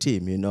carry the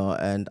team, you know.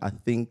 And I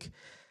think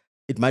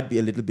it might be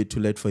a little bit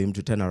too late for him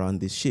to turn around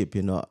this ship,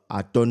 you know.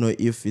 I don't know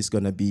if he's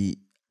gonna be.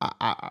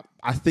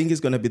 I think he's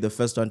going to be the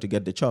first one to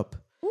get the chop.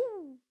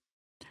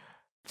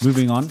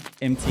 Moving on,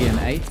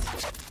 MTN 8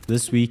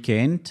 this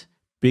weekend.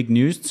 Big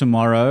news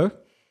tomorrow.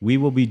 We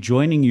will be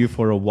joining you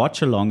for a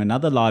watch along,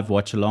 another live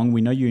watch along.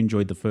 We know you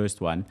enjoyed the first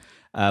one.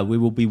 We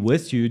will be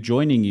with you,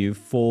 joining you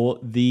for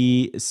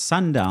the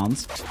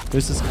Sundowns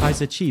versus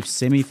Kaizer Chiefs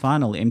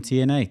semi-final,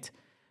 MTN 8.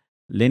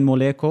 Len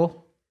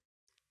Moleko,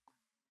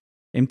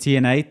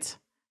 MTN 8,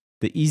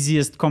 the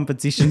easiest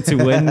competition to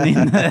win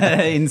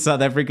in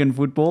South African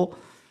football.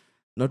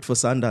 Not for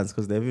Sundowns,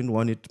 because they haven't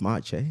won it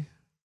much, eh?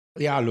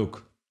 Yeah,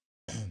 look,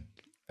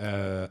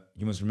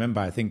 you must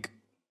remember, I think,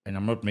 and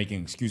I'm not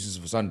making excuses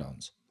for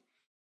Sundowns,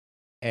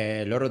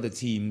 a lot of the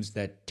teams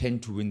that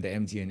tend to win the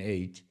MTN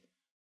 8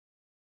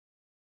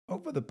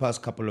 over the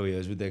past couple of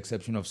years, with the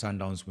exception of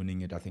Sundowns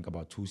winning it, I think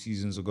about 2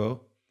 seasons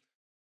ago,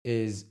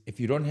 is if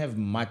you don't have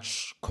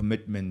much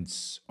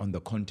commitments on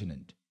the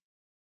continent,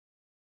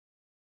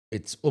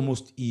 it's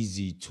almost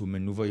easy to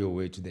maneuver your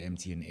way to the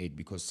MTN 8,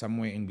 because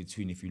somewhere in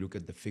between, if you look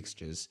at the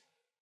fixtures,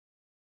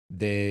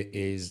 there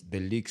is the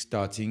league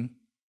starting,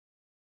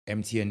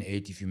 MTN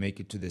 8, if you make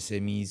it to the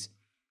semis,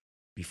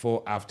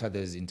 after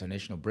there's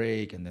international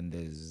break, and then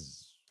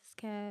there's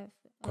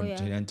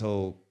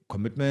continental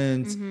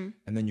commitments,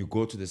 and then you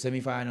go to the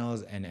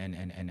semifinals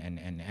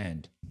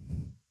and.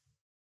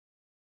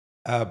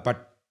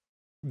 But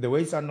the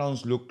way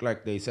Sundowns look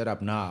like they set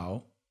up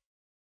now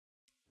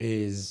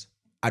is,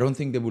 I don't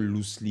think they will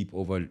lose sleep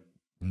over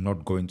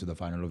not going to the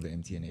final of the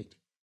MTN 8.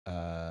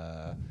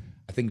 I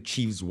think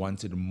Chiefs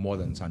wants it more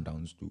than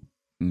Sundowns do.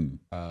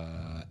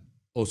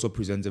 Also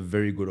presents a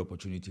very good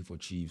opportunity for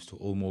Chiefs to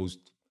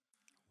almost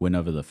win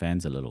over the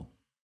fans a little.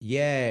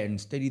 Yeah, and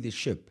steady the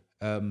ship.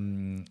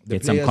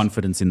 Get some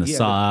confidence in the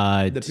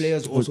side. The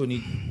players also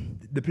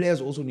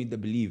need the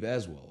belief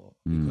as well,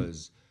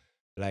 because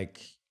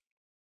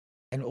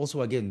and also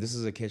again, this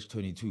is a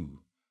catch-22.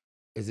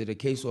 Is it a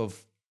case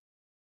of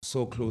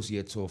so close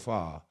yet so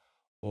far,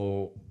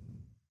 or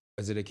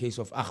is it a case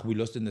of we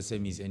lost in the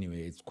semis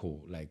anyway, it's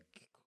cool?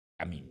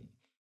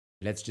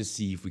 Let's just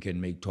see if we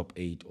can make top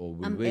 8, or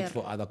we'll wait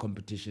for other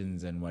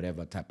competitions and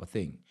whatever type of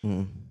thing.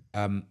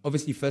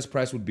 Obviously, first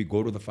prize would be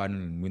go to the final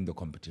and win the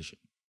competition.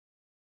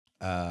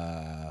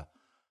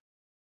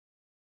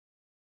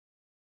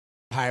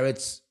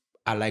 Pirates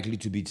are likely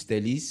to beat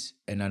Stellies,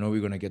 and I know we're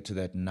going to get to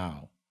that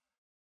now.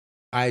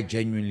 I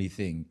genuinely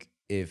think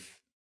if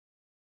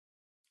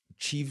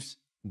Chiefs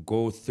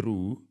go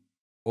through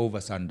over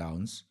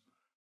Sundowns,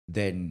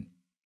 then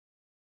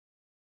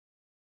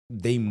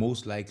they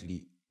most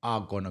likely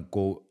are going to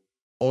go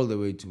all the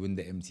way to win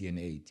the MTN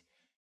 8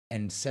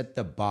 and set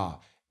the bar.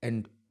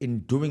 And in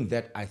doing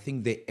that, I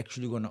think they're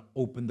actually going to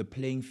open the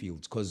playing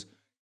fields, because,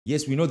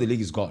 yes, we know the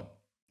league is gone.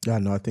 Yeah,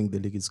 no, I think the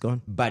league is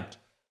gone. But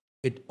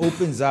it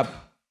opens up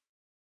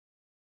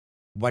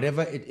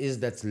whatever it is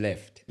that's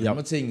left. I'm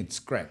not saying it's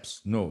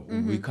scraps. No,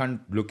 we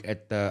can't look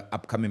at the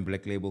upcoming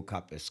Black Label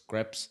Cup as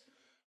scraps.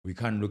 We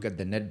can't look at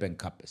the Nedbank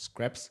Cup as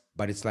scraps.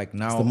 But it's like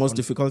now... It's the most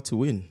difficult to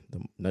win,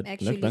 the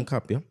Nedbank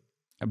Cup, yeah?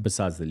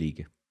 Besides the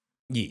league.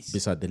 Yes.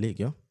 Beside the league,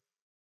 yeah?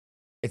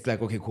 it's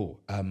like, okay, cool.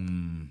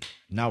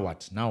 Now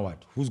what?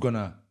 Who's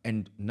gonna?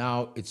 And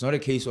now it's not a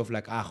case of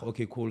like,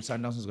 okay, cool.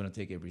 Sundowns is gonna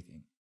take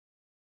everything.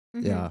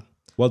 Yeah.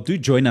 Well, do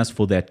join us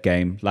for that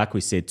game. Like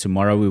we said,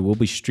 tomorrow we will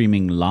be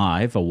streaming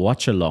live a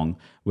watch along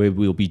where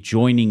we'll be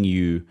joining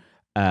you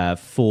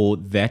for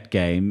that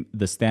game,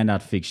 the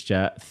standout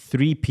fixture,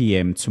 3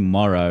 p.m.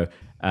 tomorrow.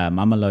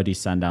 Mamelodi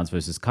Sundowns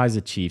versus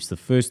Kaizer Chiefs. The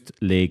first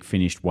leg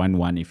finished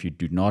 1-1, if you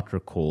do not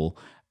recall.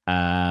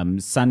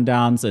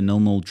 Sundowns, a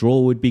 0-0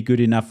 draw would be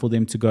good enough for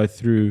them to go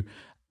through.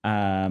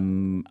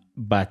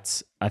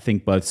 But I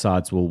think both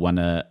sides will want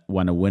to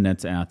win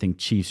it, and I think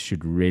Chiefs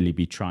should really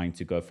be trying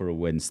to go for a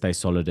win, stay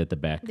solid at the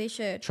back. They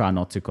should. Try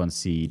not to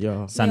concede.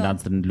 Yeah.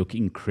 Sundowns didn't look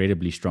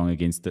incredibly strong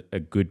against a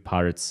good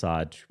Pirates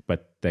side,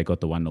 but they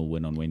got the 1-0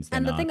 win on Wednesday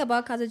And night. the thing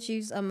about Kaizer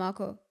Chiefs,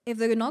 Marco, if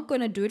they're not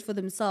going to do it for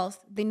themselves,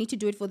 they need to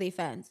do it for their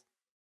fans.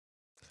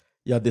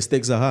 Yeah, the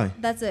stakes are high.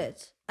 That's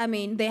it. I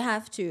mean, they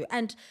have to.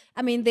 And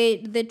I mean,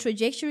 the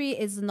trajectory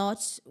is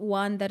not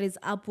one that is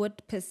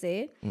upward per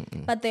se,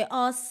 but they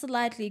are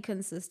slightly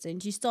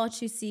consistent. You start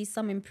to see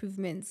some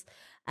improvements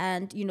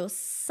and,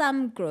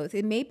 some growth.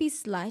 It may be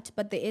slight,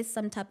 but there is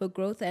some type of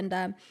growth. And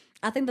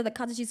I think that the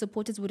Kaizer Chiefs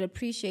supporters would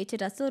appreciate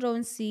it. I still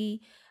don't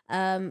see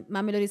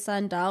Mamelodi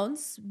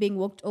Sundowns being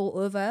walked all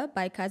over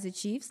by Kaizer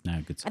Chiefs.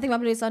 No, good I think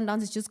Mamelodi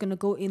Sundowns is just going to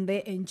go in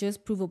there and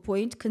just prove a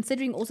point,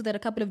 considering also that a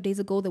couple of days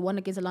ago they won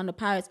against the Orlando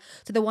Pirates.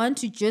 So they want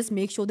to just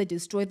make sure they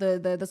destroy the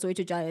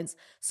Soweto Giants.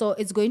 So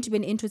it's going to be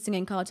an interesting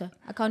encounter.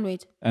 I can't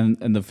wait. And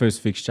the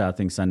first fixture, I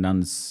think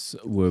Sundowns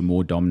were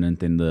more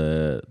dominant than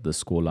the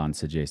scoreline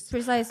suggests.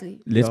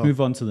 Precisely. Let's move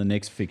on to the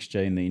next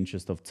fixture in the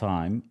interest of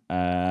time.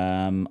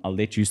 I'll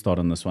let you start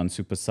on this one.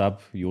 Super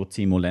Sub, your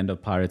team, Orlando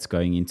Pirates,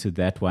 going into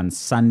that one.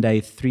 Sunday,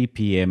 3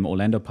 p.m.,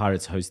 Orlando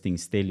Pirates hosting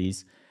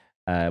Stellies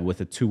with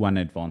a 2-1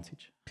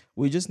 advantage.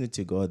 We just need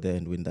to go there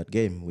and win that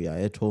game. We are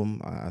at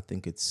home. I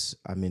think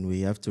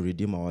we have to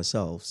redeem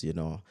ourselves,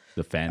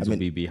 The fans will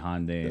be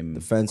behind them.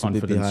 The fans will be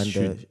Confidence behind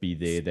should be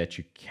there that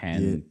you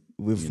can.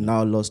 We've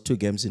now lost 2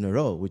 games in a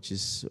row, which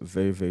is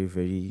very, very,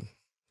 very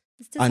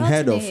It's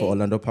unheard of disheartening. for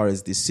Orlando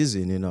Pirates this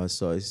season,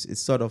 So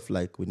it's sort of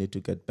like we need to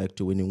get back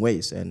to winning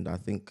ways. And I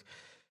think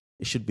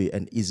it should be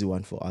an easy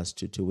one for us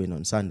to win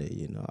on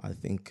Sunday,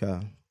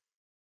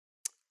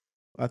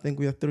 I think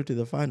we are through to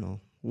the final.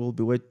 We'll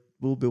be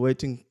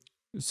waiting.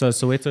 So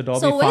Soweto Derby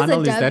So where's the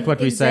final, is that derby? what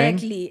we're saying?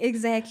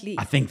 Exactly.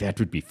 I think that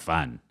would be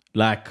fun.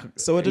 Like,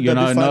 Soweto Derby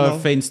no final.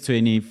 offense to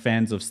any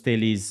fans of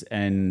Stellies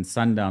and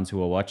Sundowns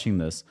who are watching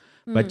this,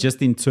 but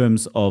just in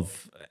terms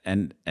of,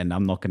 and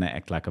I'm not going to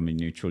act like I'm a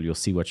neutral. You'll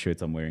see what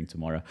shirt I'm wearing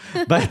tomorrow.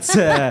 But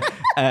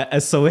a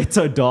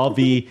Soweto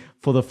Derby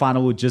for the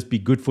final would just be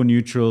good for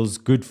neutrals,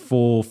 good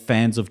for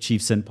fans of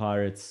Chiefs and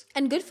Pirates.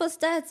 And good for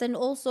stats, and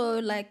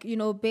also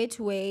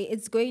Betway.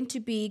 It's going to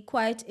be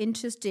quite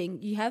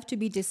interesting. You have to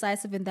be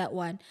decisive in that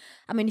one.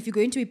 I mean, if you're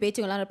going to be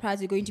betting on Orlando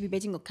Pirates, you're going to be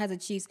betting on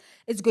Kaizer Chiefs.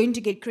 It's going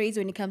to get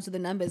crazy when it comes to the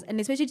numbers, and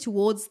especially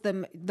towards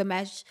the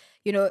match.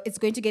 It's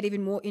going to get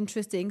even more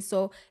interesting.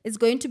 So it's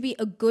going to be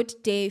a good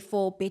day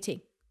for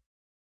betting,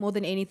 more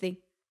than anything.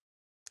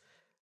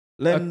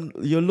 Len,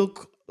 you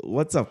look.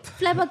 What's up?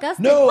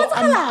 Flabbergasted. No, What's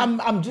color?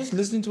 I'm just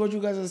listening to what you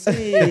guys are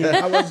saying.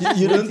 I was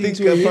You don't waiting think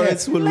to hear-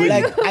 Pirates will win?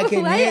 Like, I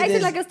can Why are you hear acting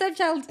this. like a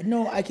stepchild?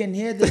 No, I can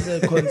hear this.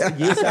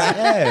 Yes, I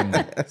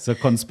am. So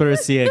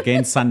conspiracy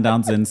against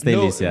Sundowns and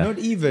Stellies, No, yeah. not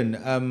even.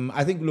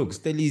 I think, look,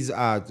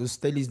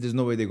 Stellies, there's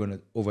no way they're going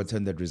to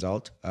overturn that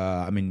result.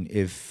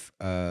 If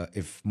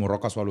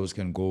Moroka Swallows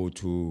can go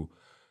to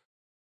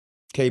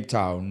Cape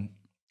Town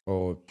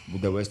or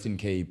the Western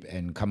Cape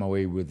and come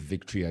away with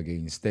victory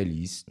against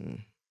Stellies,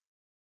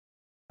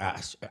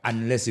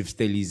 unless if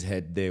Stellies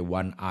had their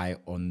one eye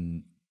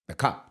on the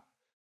cup.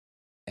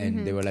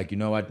 And they were like, you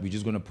know what, we're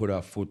just going to put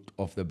our foot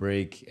off the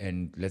brake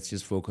and let's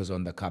just focus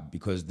on the cup,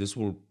 because this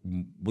will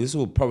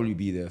probably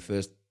be their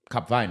first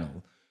cup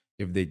final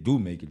if they do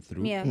make it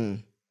through. Yeah.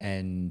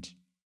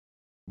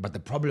 But the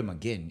problem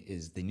again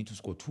is they need to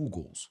score 2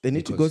 goals. They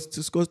need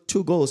to score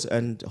 2 goals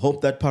and hope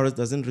that Pirates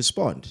doesn't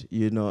respond,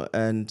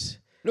 and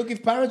Look,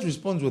 if Pirates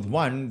responds with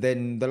 1,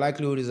 then the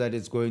likelihood is that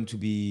it's going to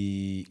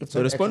be... if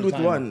they respond with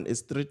 1,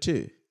 it's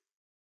 3-2.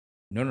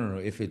 No.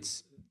 If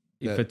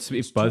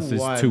both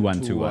is 2-1,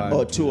 2-1.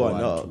 Oh,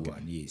 2-1. Oh, okay.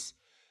 2-1, yes.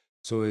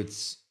 So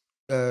it's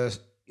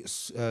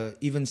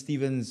even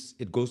Stevens,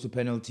 it goes to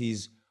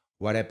penalties.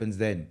 What happens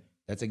then?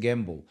 That's a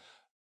gamble.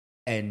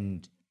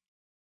 And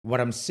what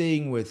I'm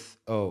saying with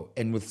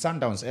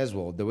Sundowns as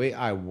well, the way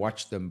I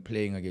watched them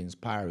playing against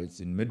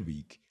Pirates in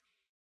midweek,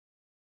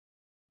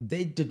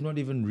 they did not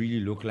even really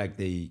look like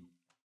they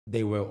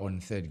were on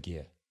third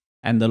gear.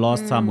 And the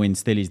last time when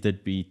Stellies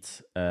did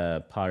beat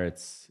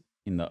Pirates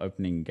in the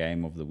opening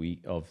game of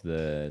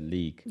the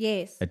league,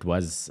 Yes. it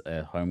was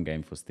a home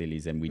game for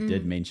Stellies, and we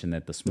did mention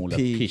that the smaller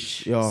pitch,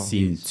 pitch yeah.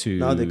 seemed to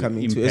Now they're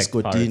coming to impact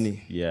Escotini.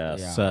 Pirates. Yeah.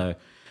 So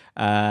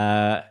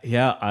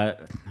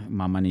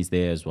my money's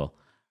there as well.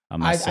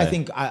 I I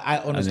think I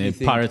honestly and then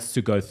think Pirates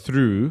to go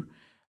through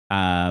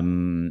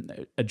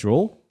a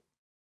draw.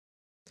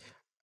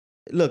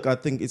 Look, I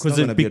think it's not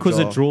going to be Because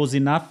a draw. it draws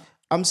enough.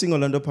 I'm seeing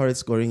Orlando Pirates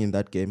scoring in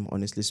that game,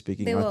 honestly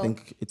speaking. They I will.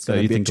 think it's So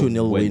going you to be a think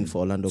 2-0 win win for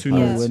Orlando 2-0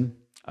 Pirates. win?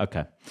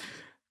 Okay.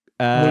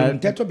 Will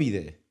Mteto be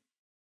there?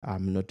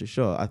 I'm not too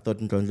sure. I thought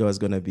Ndondlo was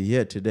going to be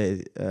here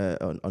today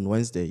on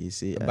Wednesday, you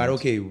see. But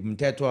okay,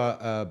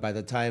 Mteto, by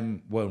the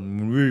time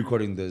when we're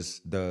recording this,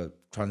 the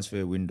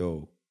transfer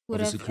window Would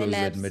obviously have closes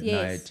at elapsed,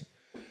 midnight.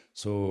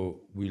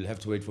 So we'll have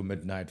to wait for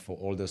midnight for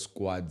all the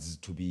squads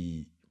to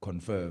be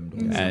confirmed.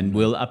 Mm-hmm. And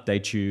we'll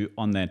update you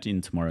on that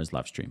in tomorrow's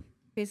live stream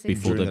Basically.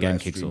 before During the game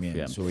live kicks stream, off.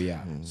 Yeah. So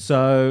yeah.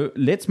 So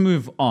let's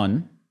move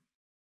on.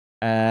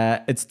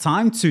 It's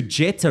time to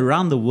jet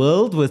around the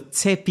world with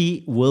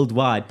Tepi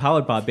Worldwide,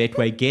 powered by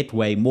Betway. Get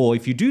way more.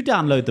 If you do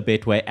download the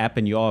Betway app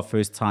and you are a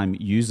first-time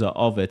user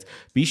of it,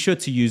 be sure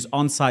to use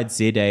ONSIDE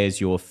ZA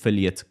as your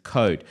affiliate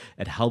code.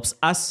 It helps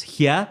us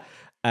here.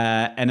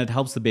 And it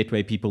helps the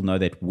Betway people know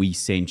that we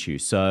sent you.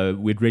 So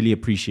we'd really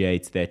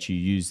appreciate that you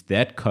use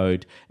that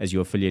code as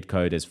your affiliate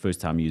code as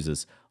first-time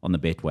users on the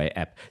Betway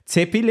app.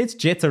 Tepi, let's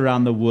jet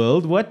around the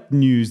world. What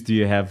news do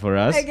you have for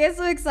us? I get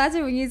so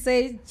excited when you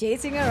say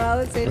jetting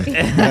around.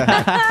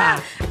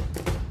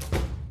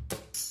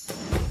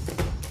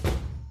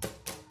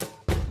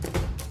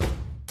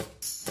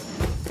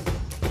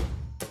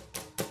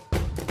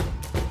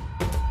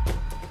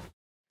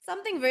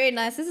 Something very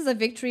nice. This is a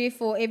victory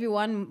for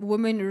everyone,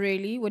 women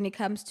really, when it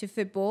comes to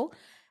football.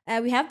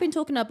 We have been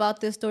talking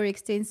about this story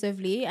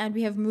extensively, and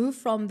we have moved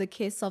from the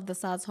kiss of the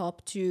South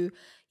Hop to,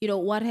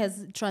 what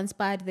has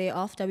transpired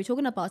thereafter. We're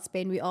talking about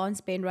Spain. We are in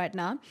Spain right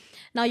now.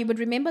 Now, you would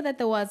remember that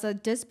there was a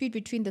dispute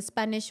between the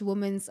Spanish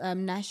women's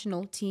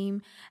national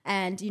team,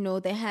 and,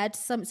 they had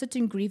some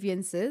certain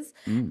grievances.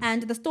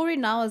 And the story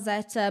now is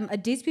that a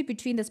dispute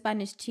between the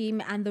Spanish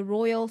team and the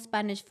Royal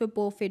Spanish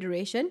Football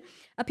Federation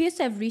appears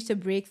to have reached a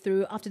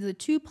breakthrough after the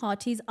two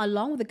parties,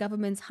 along with the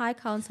government's High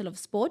Council of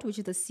Sport, which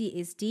is the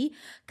CSD,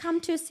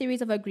 come to a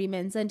series of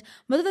agreements. And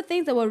most of the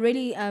things that were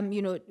really,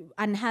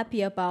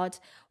 unhappy about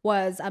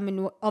was,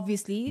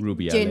 obviously,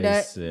 Rubiales,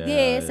 gender,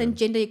 yeah. and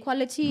gender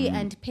equality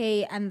and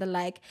pay and the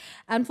like.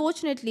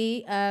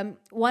 Unfortunately,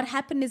 what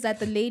happened is that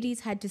the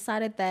ladies had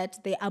decided that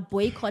they are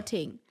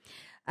boycotting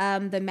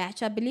the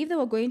match. I believe they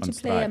were going to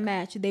play a strike.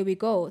 match. There we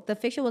go. The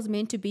fixture was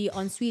meant to be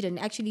on Sweden,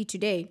 actually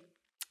today.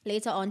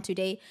 Later on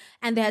today,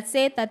 and they had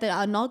said that they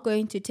are not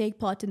going to take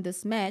part in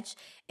this match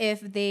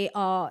if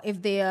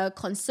their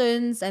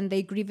concerns and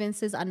their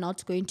grievances are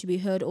not going to be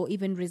heard or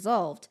even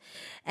resolved.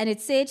 And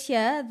it said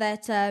here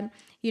that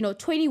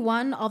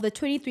 21 of the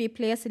 23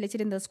 players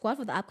selected in the squad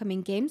for the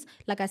upcoming games,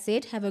 like I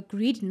said, have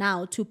agreed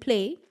now to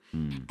play.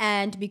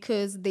 And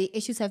because the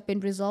issues have been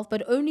resolved,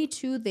 but only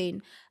two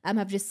then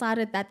have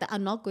decided that they are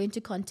not going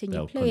to continue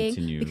They'll playing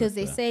continue because with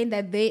they're the- saying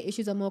that their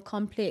issues are more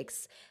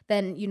complex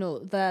than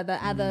the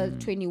other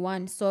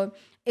 21. So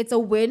it's a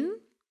win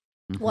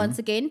once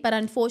again, but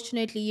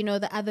unfortunately,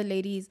 the other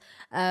ladies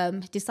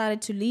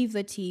decided to leave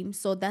the team,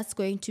 so that's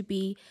going to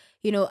be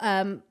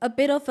a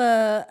bit of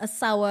a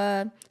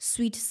sour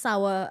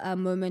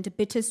moment, a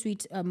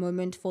bittersweet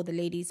moment for the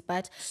ladies.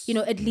 But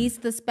at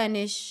least the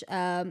Spanish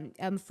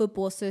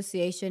Football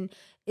Association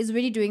is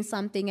really doing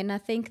something, and I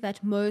think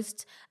that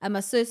most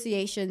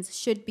associations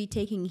should be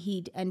taking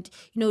heed and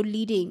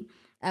leading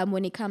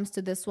when it comes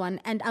to this one.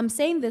 And I'm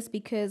saying this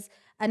because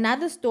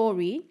another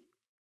story.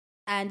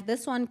 And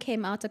this one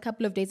came out a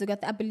couple of days ago.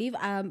 I believe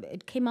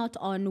it came out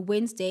on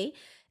Wednesday.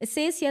 It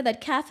says here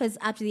that CAF has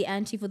upped the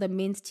ante for the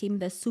men's team,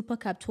 the Super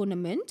Cup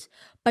tournament,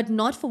 but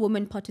not for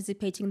women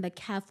participating in the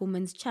CAF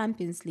Women's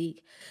Champions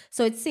League.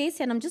 So it says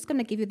here, and I'm just going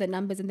to give you the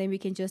numbers and then we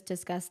can just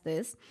discuss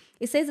this.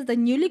 It says that the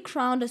newly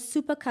crowned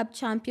Super Cup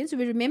champions,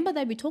 we remember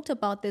that we talked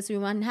about this, we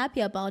were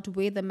unhappy about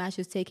where the match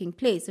was taking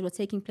place. It was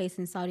taking place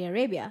in Saudi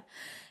Arabia.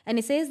 And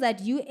it says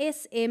that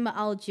USM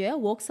Alger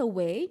walks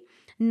away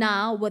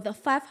now with a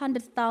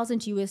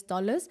 500,000 US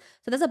dollars.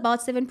 So that's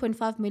about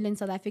 7.5 million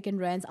South African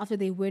rands after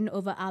they win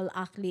over Al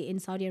Ahly in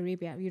Saudi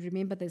Arabia. You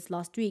remember this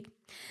last week.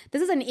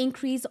 This is an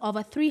increase of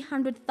a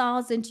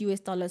 300,000 US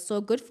dollars. So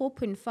a good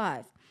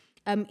 4.5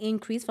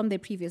 increase from the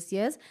previous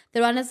years.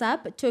 The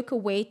runners-up took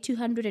away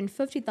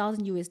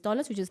 250,000 US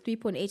dollars, which is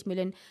 3.8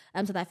 million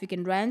South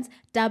African rands,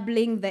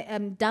 doubling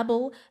the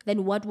double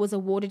than what was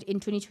awarded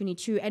in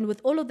 2022. And with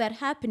all of that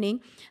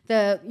happening,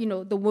 the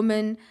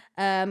women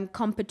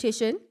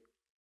competition,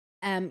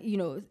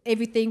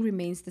 everything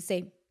remains the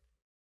same.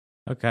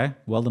 Okay.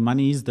 Well, the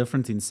money is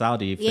different in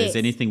Saudi. If Yes. there's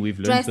anything we've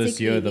learned this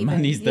year, the Drastically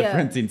money is even. Yeah.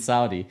 different in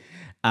Saudi.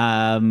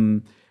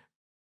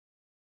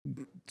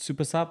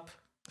 Super Sub.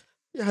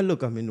 Yeah,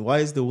 look, why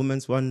is the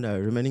women's one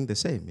remaining the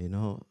same?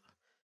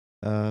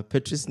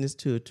 Patrice needs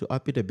to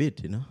up it a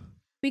bit,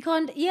 We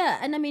can't, yeah.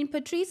 And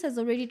Patrice has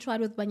already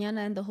tried with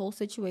Banyana and the whole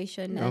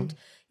situation. Yeah. And,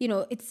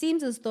 it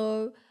seems as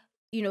though,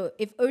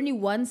 if only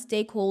one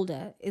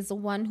stakeholder is the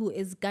one who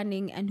is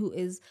gunning and who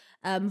is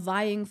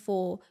vying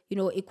for,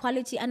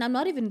 equality. And I'm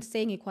not even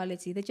saying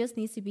equality. There just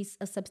needs to be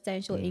a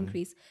substantial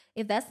increase.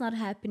 If that's not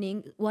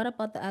happening, what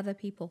about the other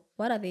people?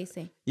 What are they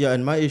saying? Yeah,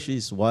 and my issue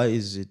is, why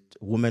is it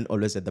women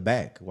always at the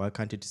back? Why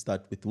can't it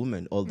start with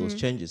women? All those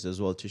changes as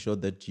well to show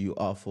that you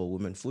are for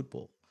women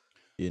football,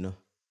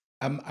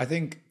 I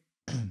think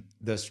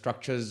the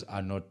structures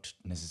are not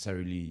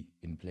necessarily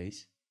in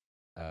place.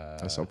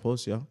 I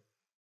suppose, yeah.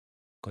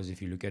 Because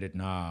if you look at it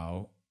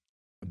now,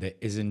 there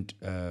isn't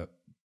a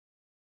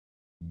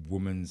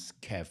women's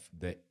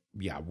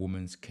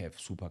women's CAF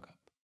Super Cup.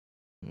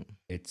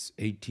 It's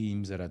 8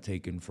 teams that are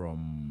taken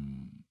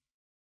from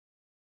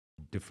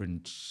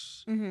different.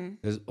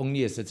 There's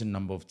only a certain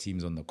number of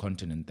teams on the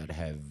continent that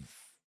have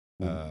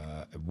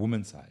a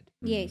women's side.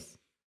 Yes.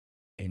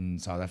 In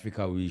South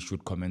Africa, we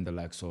should commend the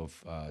likes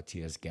of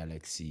TS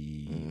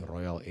Galaxy,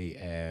 Royal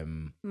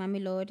AM,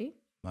 Mamelodi.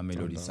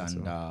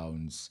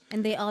 Sundowns,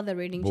 And they are the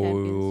reigning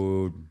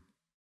champions.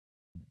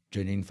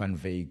 Janine van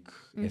Wyk,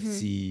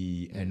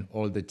 FC, and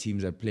all the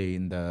teams that play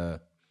in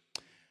the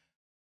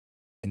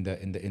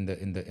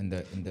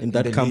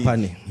that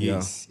company, league.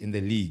 Yes, in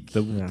the league.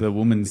 The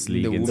women's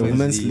league. The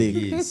women's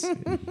league. Yes.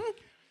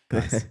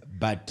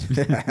 But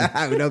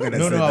We're not gonna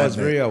no, say I that, was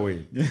man. very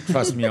away.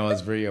 Trust me, I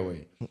was very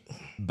away.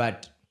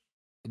 But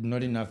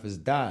not enough is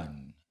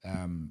done.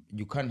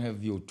 You can't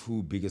have your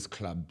 2 biggest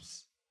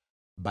clubs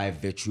by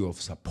virtue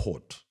of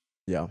support.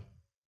 Yeah.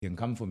 You can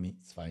come for me,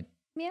 it's fine.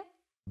 Yeah.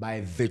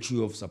 By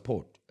virtue of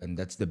support. And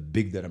that's the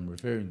big that I'm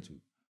referring to.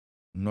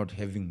 Not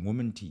having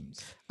women teams.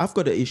 I've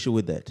got an issue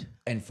with that.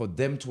 And for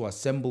them to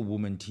assemble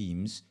women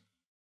teams,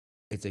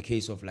 it's a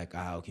case of like,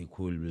 okay,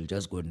 cool, we'll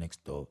just go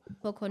next door.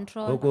 For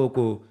control.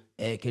 Go.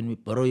 Can we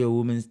borrow your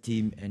women's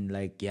team? And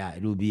like, yeah,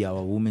 it will be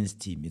our women's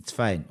team. It's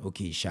fine.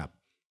 Okay, sharp.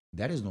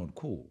 That is not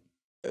cool.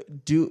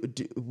 Do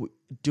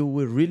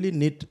we really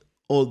need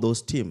all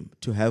those teams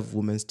to have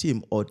women's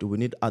team, or do we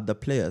need other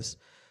players?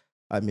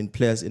 I mean,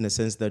 players in a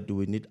sense that do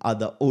we need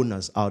other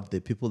owners out there,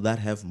 people that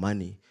have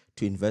money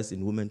to invest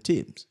in women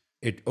teams?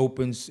 It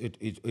opens the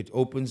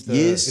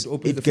Yes, it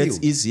opens the it gets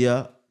field.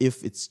 easier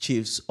if it's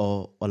Chiefs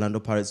or Orlando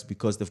Pirates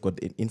because they've got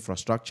the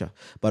infrastructure.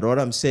 But what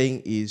I'm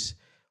saying is,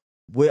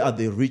 where are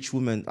the rich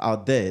women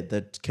out there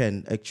that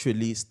can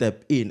actually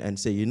step in and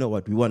say, you know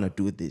what, we want to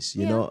do this,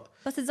 you know?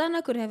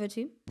 Basizana could have a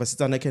team.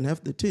 Basitana can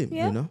have the team,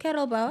 Yeah. you know?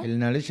 Carol Bauer. You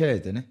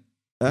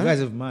guys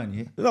have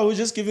money. No, we're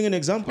just giving an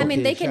example. I mean,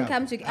 Okay, they can sharp.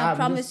 come to. I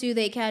promise you,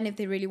 they can if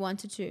they really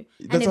wanted to. And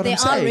That's if what they I'm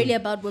are saying. really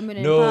about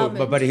women No,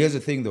 empowerment. but here's the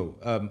thing though.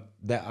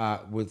 There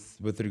are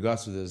with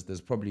regards to this,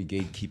 there's probably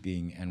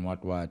gatekeeping and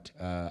what.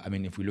 I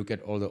mean, if we look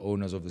at all the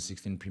owners of the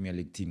 16 Premier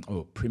League team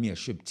or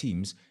Premiership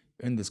teams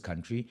in this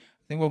country,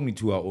 I think only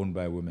 2 are owned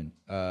by women.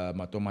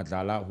 Mato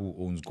Madlala, who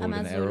owns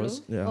Golden AmaZulu.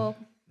 Arrows. Yeah. Or,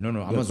 No,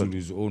 AmaZulu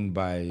is owned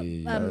by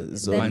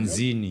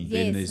Manzini.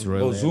 yes.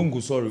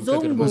 Zungu, sorry.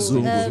 Zungu.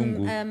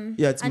 Zungu.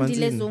 Yeah, it's Andile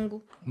Manzini.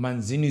 Zungu.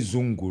 Manzini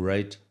Zungu,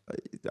 right?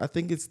 I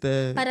think it's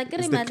the, But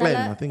it's the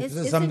clan. I think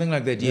is Something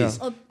like that, yes.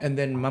 Oh, And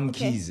then Mam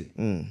okay.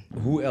 Kize.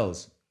 Who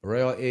else?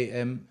 Royal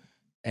AM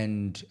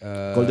and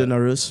Golden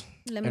Arrows.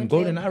 Lemon and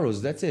Golden Tail.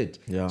 Arrows. That's it.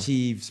 Yeah.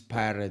 Chiefs,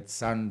 Pirates,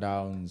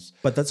 Sundowns.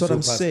 But that's what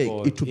I'm saying.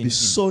 Supersport It would be in-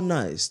 so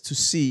nice to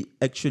see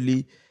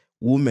actually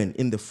women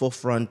in the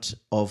forefront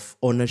of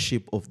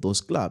ownership of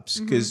those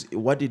clubs. Because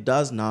what it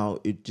does now,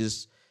 it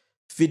just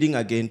feeding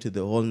again to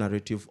the whole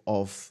narrative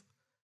of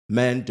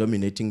men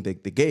dominating the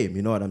game.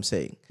 You know what I'm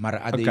saying? Mara,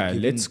 are they Okay,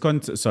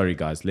 giving- sorry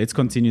guys, let's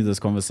continue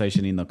this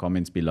conversation in the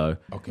comments below.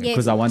 Okay. Yes.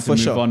 Because I want to For move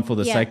sure. on for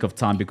the Yeah. sake of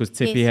time, because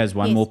Tippy Yes, has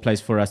one yes. more place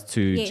for us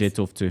to Yes. jet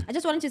off to. I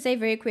just wanted to say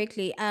very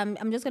quickly,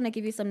 I'm just going to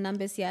give you some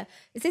numbers here.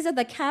 It says that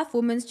the CAF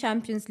Women's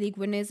Champions League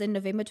winners in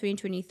November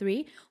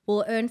 2023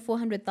 will earn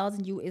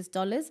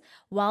 $400,000,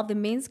 while the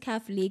Men's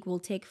CAF League will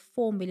take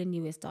 $4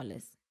 million.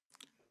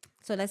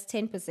 So that's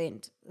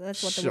 10%.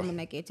 That's what the Sure. women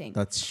are getting.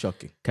 That's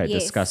shocking. Okay,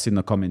 Yes. discuss in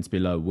the comments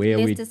below. Where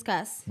Let's we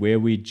discuss. where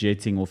we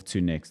jetting off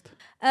to next?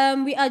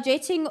 We are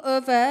jetting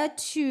over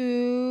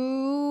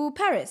to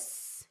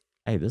Paris.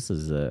 Hey, this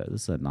is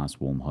a nice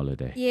warm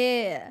holiday.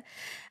 Yeah.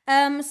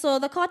 So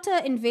the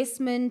Qatar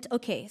investment.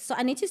 Okay, so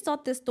I need to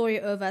start this story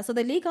over. So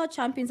the Liga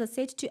champions are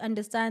said to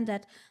understand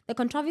that the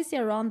controversy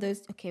around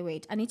those. Okay,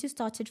 wait. I need to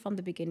start it from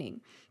the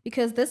beginning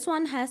because this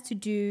one has to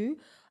do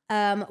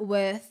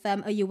with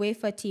a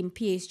UEFA team,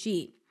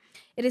 PSG.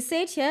 It is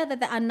said here that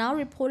they are now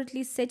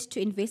reportedly set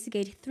to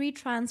investigate 3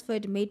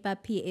 transfers made by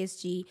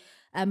PSG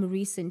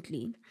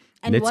recently.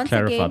 And Let's once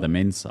clarify again, the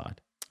men's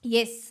side.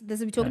 yes,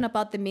 this is we're talking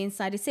about the men's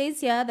side. It says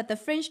here that the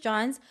French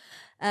giants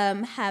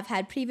have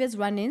had previous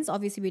run-ins.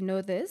 Obviously, we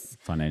know this.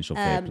 Financial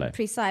fair play.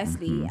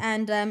 Precisely.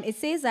 And it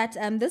says that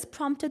this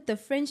prompted the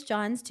French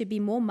giants to be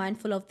more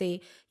mindful of their,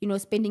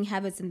 spending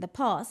habits in the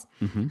past.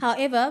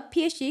 However,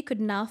 PSG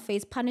could now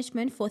face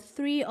punishment for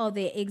 3 of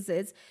their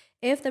exits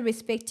if the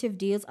respective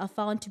deals are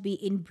found to be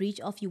in breach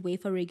of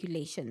UEFA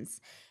regulations.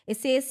 It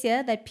says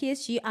here that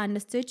PSG are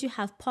understood to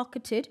have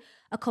pocketed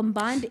a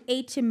combined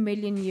 80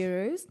 million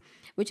euros,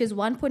 which is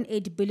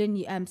 1.8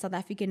 billion South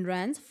African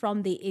rands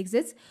from the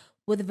exits,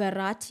 with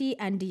Verratti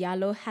and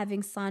Diallo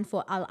having signed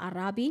for Al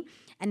Arabi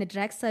and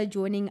Draxler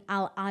joining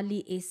Al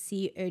Ali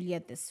SC earlier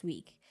this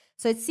week.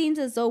 So it seems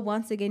as though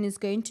once again it's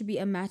going to be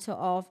a matter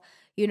of,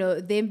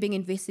 them being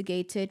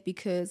investigated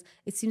because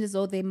it seems as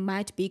though they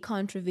might be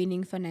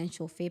contravening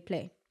financial fair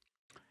play.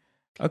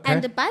 Okay.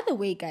 And by the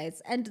way,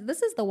 guys, and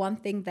this is the one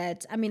thing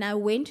that I mean, I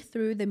went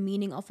through the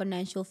meaning of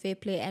financial fair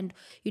play and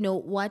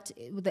what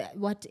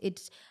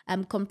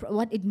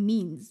it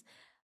means.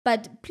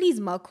 But please,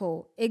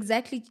 Marco,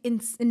 exactly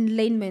in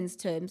layman's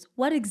terms,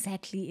 what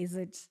exactly is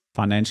it?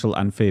 Financial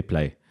unfair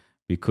play,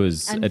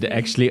 because it Unfair.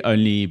 actually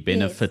only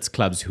benefits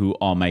clubs who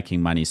are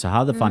making money. So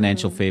how the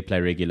financial fair play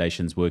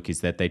regulations work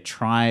is that they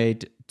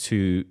tried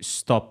to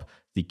stop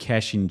the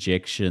cash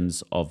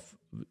injections of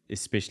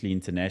especially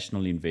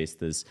international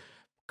investors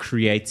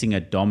creating a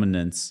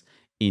dominance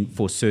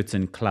for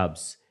certain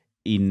clubs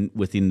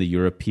within the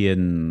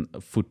European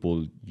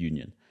Football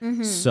Union.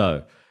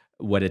 So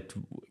what it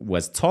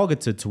was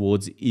targeted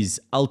towards is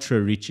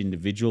ultra-rich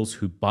individuals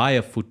who buy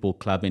a football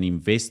club and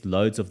invest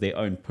loads of their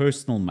own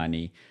personal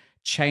money,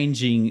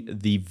 changing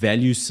the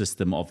value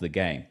system of the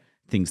game.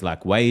 Things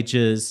like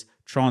wages,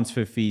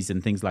 transfer fees,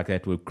 and things like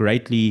that were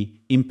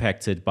greatly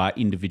impacted by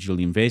individual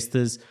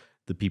investors.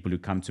 The people who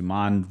come to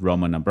mind,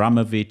 Roman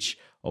Abramovich,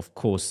 of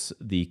course,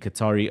 the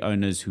Qatari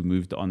owners who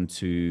moved on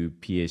to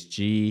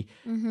PSG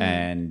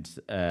and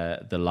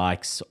the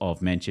likes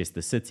of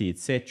Manchester City,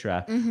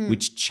 etc.,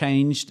 which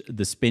changed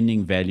the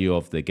spending value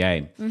of the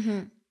game.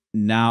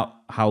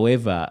 Now,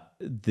 however,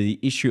 the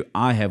issue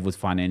I have with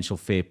financial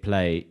fair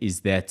play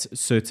is that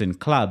certain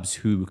clubs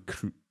who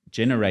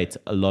generate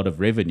a lot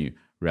of revenue,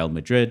 Real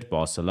Madrid,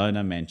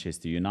 Barcelona,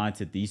 Manchester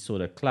United, these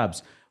sort of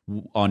clubs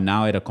are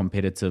now at a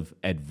competitive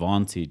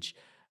advantage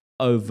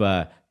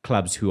over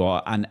clubs who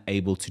are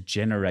unable to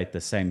generate the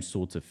same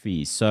sort of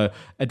fees. So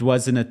it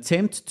was an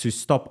attempt to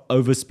stop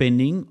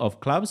overspending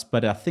of clubs,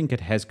 but I think it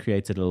has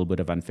created a little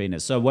bit of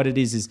unfairness. So what it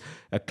is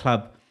a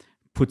club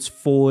puts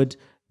forward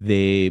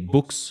their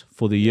books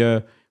for the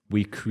year.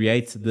 We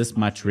create this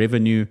much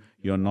revenue.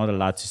 You're not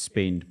allowed to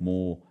spend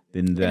more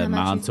than the how much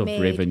amount you've of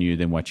made. revenue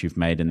than what you've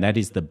made. And that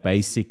is the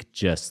basic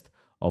gist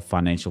of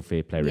financial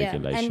fair play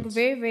regulations. And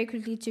very, very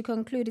quickly to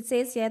conclude, it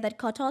says here that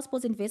Qatar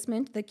Sports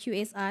Investment, the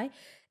QSI,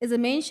 is a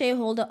main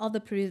shareholder of the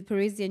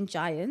Parisian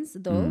Giants,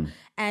 though,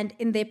 and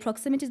in their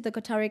proximity to the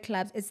Qatari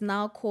clubs, it's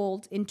now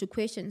called into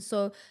question.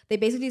 So they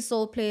basically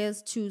sold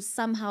players to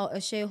somehow a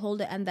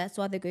shareholder, and that's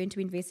why they're going to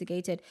be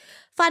investigated.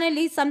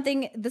 Finally,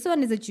 this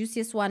one is the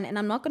juiciest one, and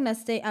I'm not going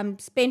to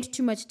spend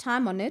too much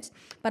time on it,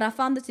 but I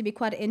found it to be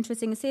quite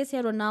interesting. It says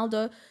here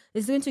Ronaldo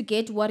is going to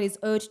get what is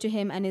owed to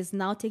him and is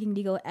now taking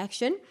legal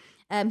action.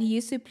 He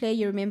used to play,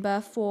 you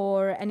remember,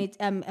 for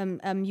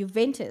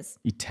Juventus.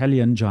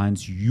 Italian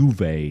giants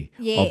Juve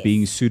are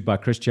being sued by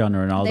Cristiano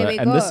There Ronaldo. we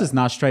And this go. is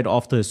now straight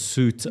after a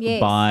suit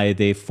by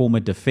their former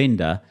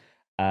defender,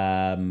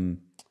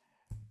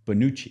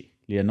 Bonucci.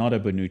 Leonardo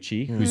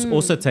Bonucci, who's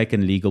also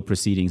taken legal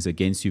proceedings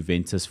against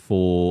Juventus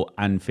for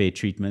unfair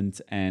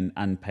treatment and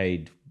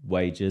unpaid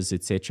wages,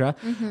 etc.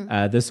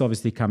 This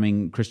obviously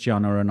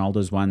Cristiano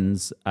Ronaldo's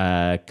ones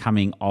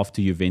coming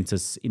after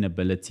Juventus'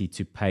 inability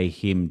to pay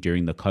him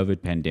during the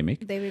COVID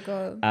pandemic. There we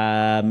go.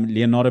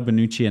 Leonardo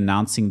Bonucci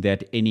announcing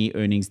that any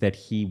earnings that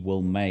he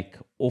will make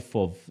off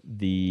of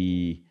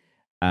the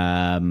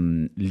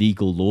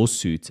legal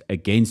lawsuit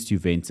against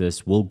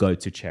Juventus will go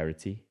to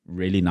charity.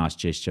 Really nice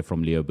gesture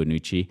from Leo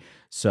Bonucci.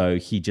 So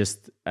he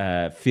just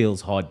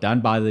feels hard done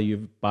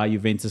by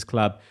Juventus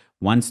club,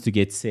 wants to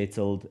get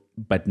settled,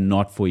 but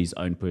not for his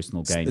own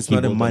personal gain. It's He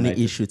not a will money donate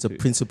it issue, it's a to-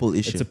 principal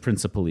issue. It's a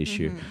principal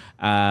issue.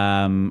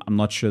 I'm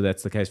not sure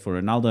that's the case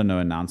for Ronaldo. No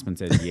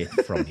announcements as yet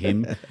from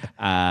him.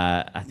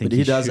 I think But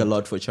he does a should-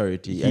 lot for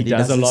charity. He and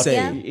does a doesn't lot,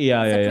 say.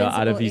 Yeah. It's a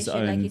out of principal his issue,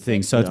 like own you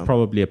thing. said. So it's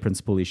probably a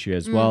principal issue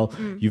as well.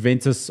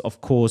 Juventus,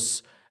 of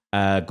course,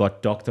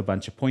 got docked a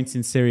bunch of points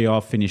in Serie A,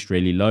 finished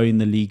really low in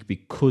the league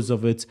because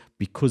of it,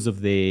 because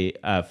of their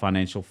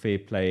financial fair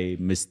play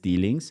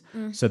misdealings.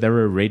 So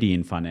they're already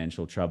in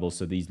financial trouble.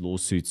 So these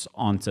lawsuits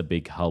aren't a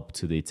big help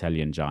to the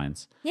Italian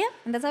giants. Yeah,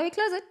 and that's how we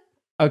close it.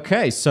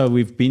 Okay, so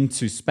we've been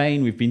to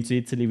Spain, we've been to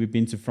Italy, we've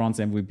been to France,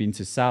 and we've been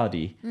to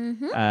Saudi.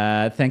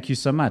 Thank you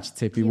so much,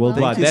 Tepi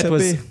Worldwide. welcome. That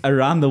was Thank you,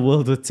 Around the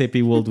World with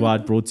Tepi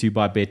Worldwide, brought to you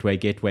by Betway.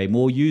 Get Way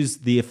More. Use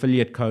the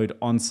affiliate code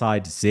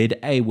ONSIDE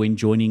ZA when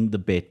joining the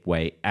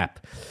Betway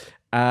app.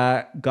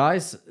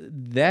 Guys,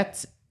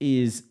 that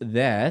is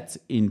that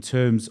in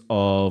terms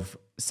of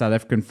South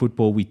African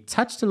football. We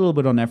touched a little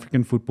bit on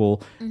African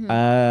football.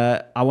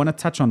 I want to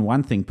touch on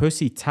one thing.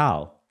 Percy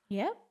Tau,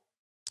 Yeah.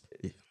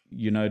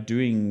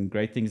 doing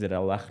great things at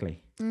Al Ahly.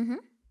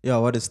 Yeah,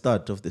 what a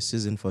start of the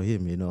season for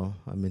him,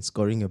 I mean,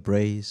 scoring a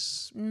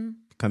brace,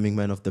 becoming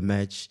man of the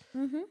match.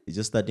 He's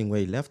just starting where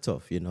he left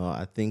off,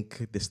 I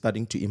think they're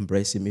starting to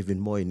embrace him even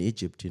more in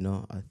Egypt,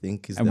 I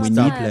think he's And the we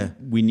star need, player.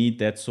 we need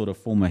that sort of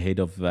form ahead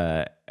of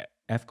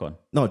AFCON.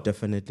 No,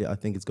 definitely. I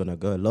think it's going to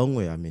go a long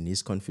way. I mean,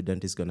 he's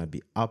confident he's going to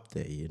be up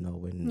there,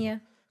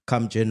 when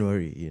come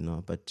January,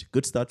 But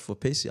good start for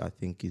Pacey. I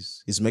think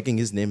he's making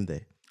his name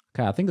there.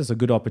 Okay, I think there's a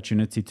good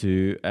opportunity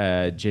to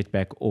jet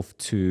back off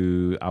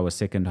to our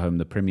second home,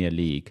 the Premier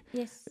League.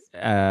 Yes.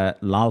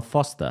 Lyle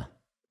Foster,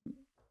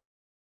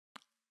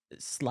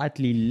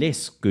 slightly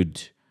less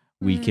good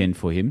weekend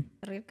for him.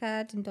 Red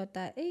card,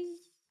 Ndota.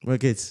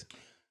 Okay, it's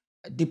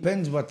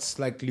Depends what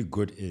slightly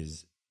good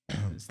is.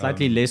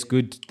 Slightly less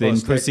good than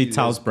slightly Percy less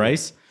Tau's good.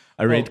 brace.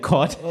 A red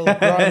card.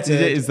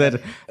 granted, Is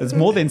that it's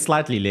more than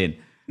slightly, Len.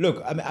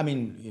 Look, I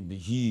mean,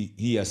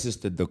 he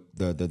assisted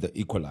the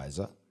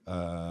equalizer.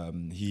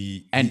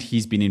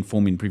 He's been in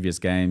form in previous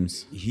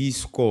games. He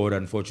scored.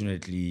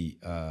 Unfortunately,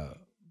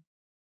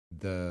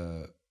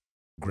 the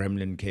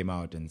Gremlin came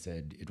out and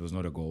said it was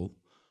not a goal.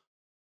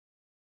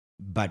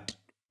 But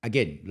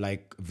again,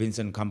 like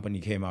Vincent Company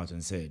came out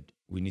and said,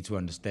 we need to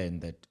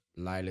understand that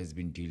Lyle has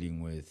been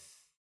dealing with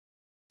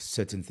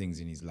certain things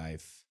in his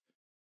life.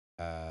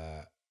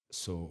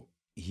 So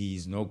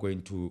he's not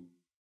going to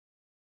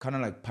kind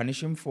of like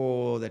punish him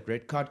for that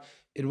red card.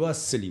 It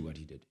was silly what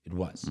he did. It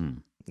was.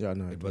 Yeah,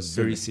 no, It was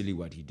very silly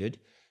what he did.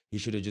 He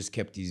should have just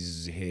kept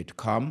his head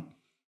calm,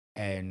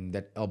 and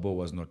that elbow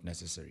was not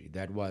necessary.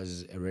 That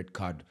was a red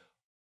card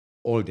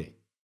all day.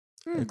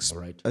 All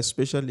right.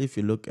 Especially if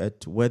you look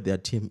at where their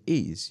team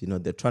is,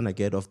 they're trying to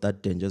get off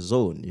that danger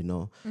zone.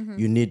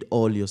 You need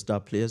all your star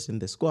players in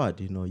the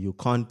squad. You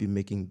can't be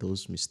making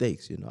those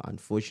mistakes.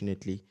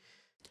 Unfortunately,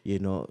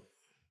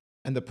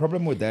 And the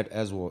problem with that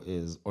as well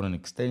is on an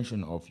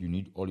extension of you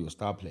need all your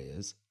star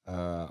players,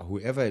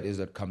 whoever it is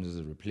that comes as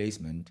a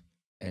replacement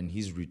and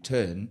his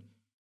return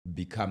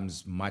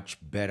becomes much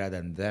better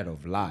than that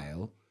of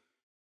Lyle,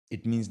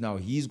 it means now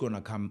he's going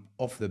to come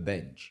off the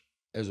bench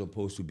as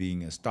opposed to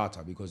being a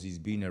starter because he's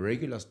been a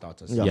regular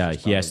starter. since Yeah, the he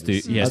start has of to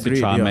this he has to Agreed,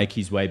 try and yeah. make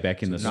his way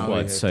back in the now he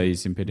squad. has So to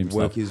he's impeding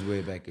work himself. his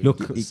way back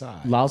Look, into the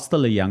side. Lyle's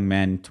still a young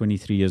man,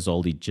 23 years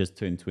old. He just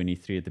turned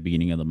 23 at the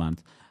beginning of the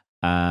month.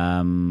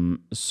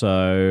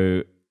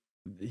 So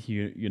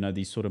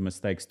these sort of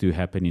mistakes do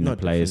happen in No, a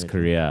player's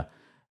definitely. career.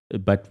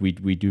 But we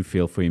do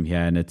feel for him here,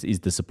 and it is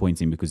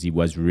disappointing because he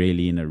was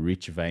really in a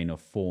rich vein of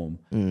form,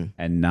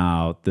 and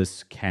now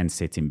this can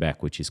set him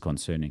back, which is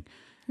concerning.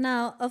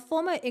 Now, a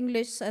former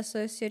English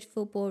associate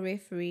football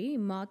referee,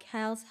 Mark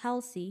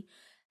Halsey,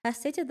 has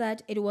stated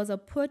that it was a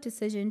poor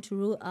decision to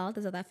rule out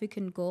the South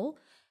African goal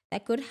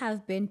that could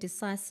have been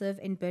decisive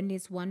in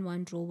Burnley's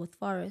 1-1 draw with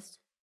Forest.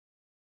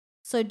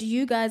 So do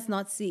you guys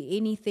not see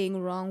anything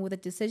wrong with the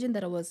decision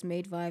that was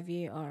made via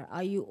VAR?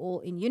 Are you all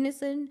in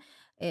unison,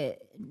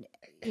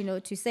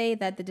 to say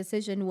that the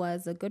decision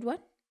was a good one?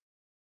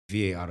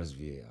 VAR is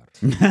VAR.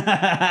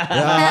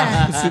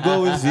 if you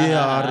go with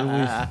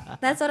VAR,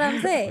 That's what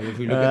I'm saying. If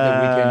we look at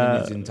the weekend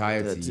in its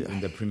entirety in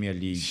the Premier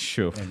League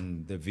Sure.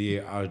 and the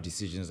VAR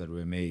decisions that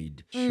were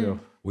made, Sure.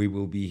 we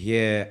will be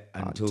here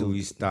until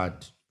we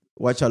start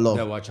watch the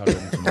along. watch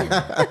along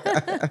tomorrow.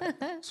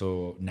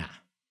 So nah.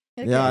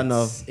 Yeah,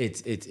 no.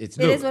 It's It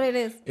look, is what it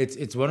is.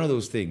 It's one of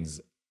those things.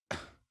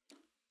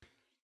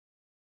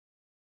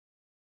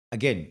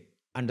 Again,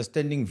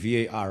 understanding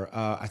VAR.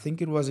 I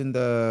think it was in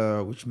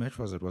which match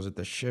was it? Was it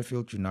the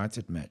Sheffield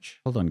United match?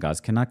 Hold on, guys.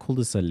 Can I call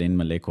this a Len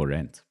Maleko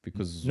rant?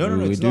 Because No,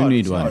 we it's do not, need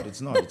it's one. Not,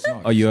 it's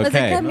not. Are you Was it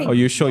okay? coming? Are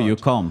you sure Not. you're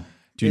calm?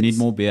 Do you need It's-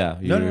 more beer?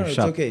 No, You're it's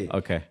sharp. okay.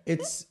 Okay.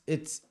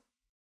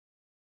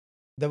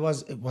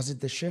 Was it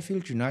the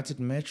Sheffield United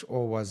match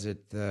or was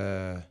it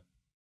the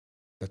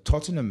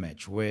Tottenham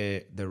match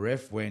where the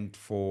ref went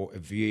for a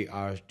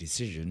VAR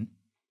decision?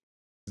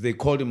 They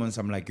called him on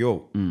some like,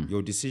 your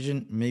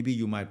decision, maybe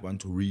you might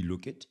want to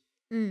relook it.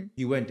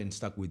 He went and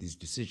stuck with his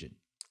decision.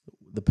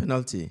 The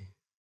penalty.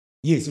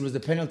 Yes, it was the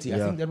penalty. I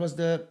Yeah. think that was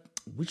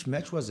which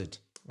match was it?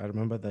 I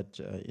remember that.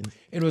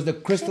 It was the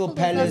Crystal Sheffield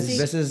Palace United.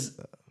 versus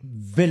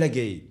Villa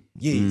game.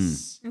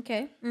 Yes.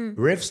 Okay.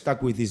 Ref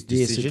stuck with his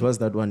Yes, decision. it was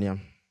that one. Yeah.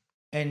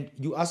 And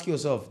you ask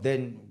yourself,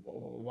 then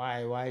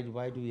why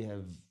do we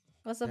have?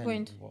 What's the then,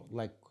 point?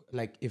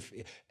 Like if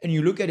and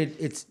you look at it,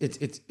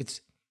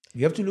 it's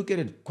you have to look at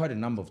it quite a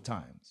number of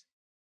times.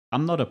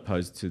 I'm not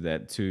opposed to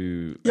that.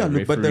 Yeah,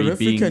 look, but the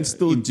referee being can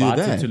still do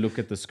invited that. to look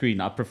at the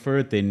screen. I prefer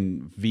it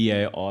than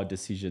VAR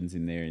decisions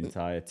in their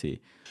entirety.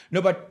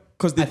 No, but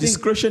Because the I think-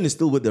 discretion is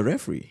still with the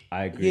referee.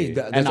 I agree, Yeah,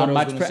 that's and what I was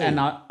much gonna say. and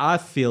I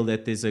feel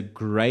that there's a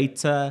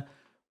greater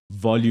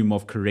volume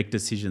of correct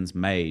decisions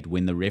made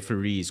when the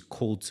referee is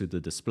called to the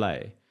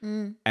display,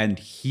 and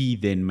he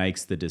then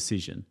makes the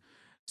decision.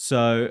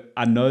 So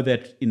I know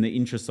that in the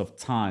interest of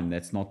time,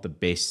 that's not the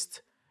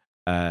best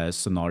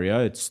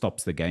scenario. It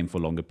stops the game for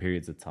longer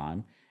periods of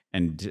time.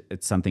 And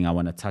it's something I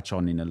want to touch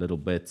on in a little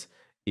bit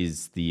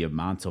is the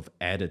amount of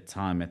added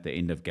time at the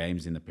end of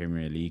games in the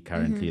Premier League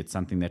currently. It's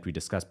something that we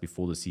discussed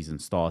before the season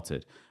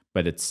started,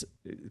 but it's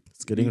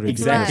getting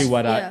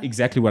ridiculous.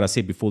 exactly what I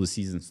said before the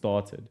season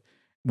started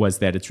was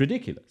that it's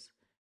ridiculous.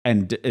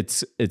 And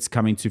it's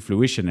coming to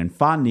fruition. And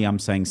finally, I'm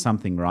saying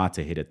something right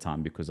ahead of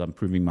time because I'm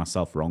proving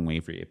myself wrong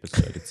every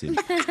episode, it seems.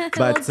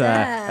 But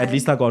at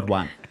least I got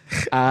one.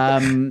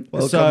 Welcome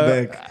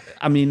back.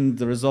 I mean,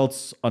 the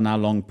results are now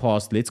long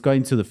past. Let's go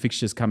into the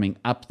fixtures coming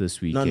up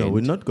this weekend. No,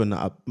 we're not gonna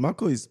up.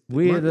 Marco is.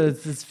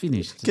 It's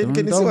finished. Can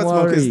you Don't see what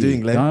Marco is worry.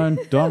 doing, Len?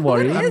 Don't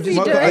worry. is he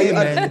Marco, doing?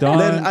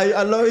 Len, are you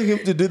allowing him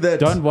to do that?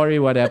 Don't worry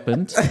what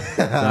happened.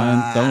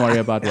 Don't worry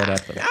about what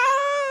happened.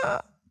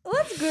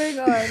 What's going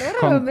on?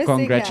 What am I missing?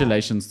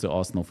 Congratulations to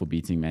Arsenal for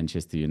beating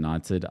Manchester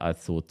United. I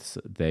thought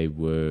they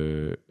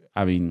were,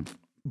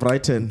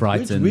 Brighton.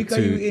 Brighton. week are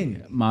to you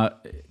in? My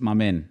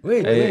men.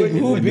 Wait,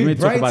 who let beat me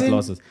talk about Brighton?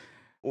 losses.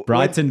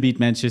 Brighton beat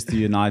Manchester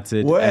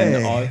United.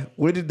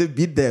 Where did they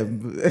beat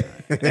them?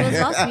 It was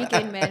last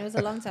weekend, man. It was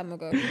a long time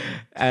ago.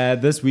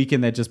 This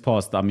weekend that just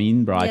passed,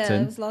 Brighton.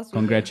 it was last weekend.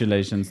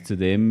 Congratulations to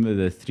them.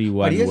 The 3-1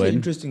 But here's the win.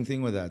 interesting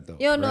thing with that, though.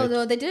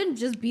 No, they didn't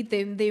just beat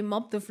them. They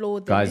mopped the floor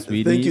with them. Guys,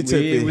 we Thank you,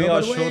 Tepe. we No,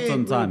 are but short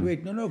on time.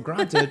 Wait. No,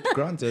 granted.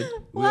 We are short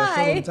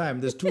Why? on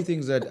time. There's two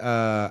things that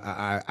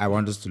I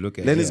want us to look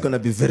at. Then here. it's gonna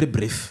be very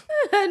brief.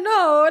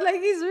 No, like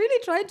he's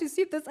really trying to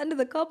sweep this under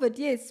the carpet.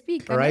 Yes,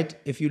 speak. All right.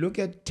 If you look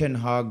at Ten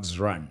Hag's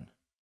run,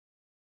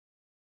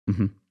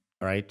 Mm-hmm.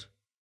 all right,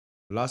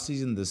 last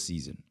season, this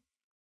season,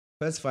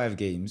 first 5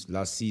 games,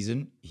 last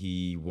season,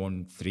 he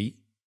won 3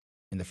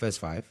 in the first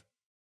 5,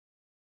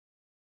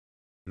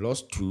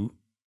 lost 2,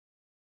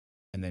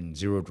 and then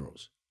 0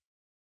 draws.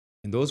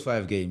 In those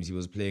 5 games, he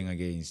was playing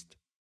against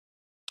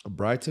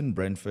Brighton,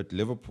 Brentford,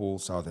 Liverpool,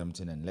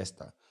 Southampton, and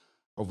Leicester,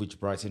 of which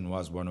Brighton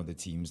was one of the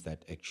teams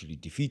that actually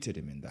defeated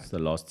him in that. It's the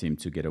last team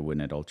to get a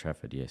win at Old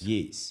Trafford, yes.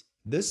 Yes.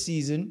 This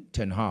season,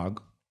 Ten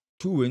Hag,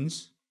 2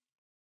 wins,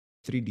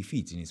 3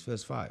 defeats in his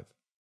first 5.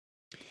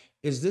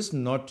 Is this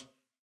not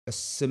a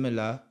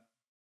similar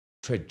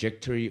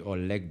trajectory or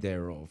leg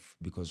thereof?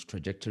 Because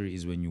trajectory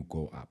is when you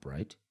go up,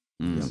 right?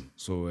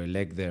 So a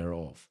leg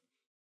thereof.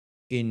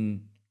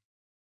 In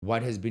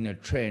what has been a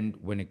trend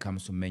when it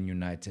comes to Man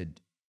United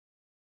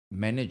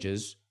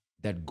managers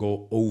that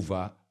go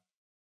over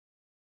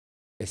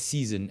a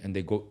season and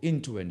they go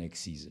into a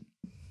next season.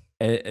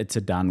 It's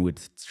a downward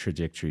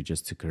trajectory,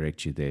 just to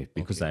correct you there,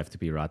 because I have to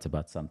be right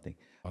about something.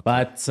 Okay.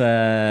 But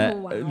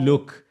wow.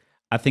 look,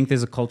 I think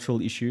there's a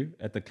cultural issue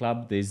at the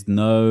club. There's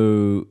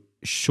no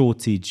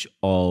shortage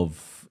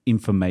of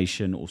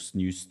information or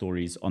news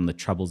stories on the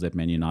troubles that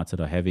Man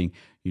United are having.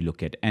 You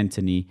look at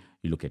Anthony,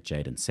 you look at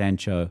Jadon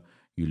Sancho,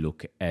 you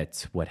look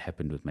at what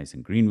happened with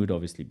Mason Greenwood,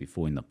 obviously,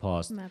 before in the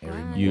past.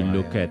 Maguire. You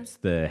look at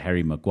the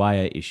Harry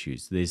Maguire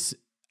issues. There's It's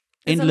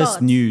a endless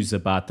lot. news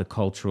about the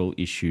cultural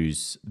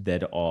issues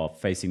that are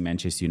facing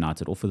Manchester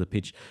United off of the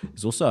pitch.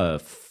 There's also a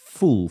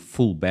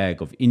full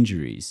bag of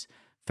injuries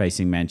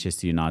facing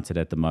Manchester United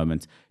at the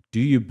moment. Do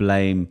you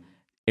blame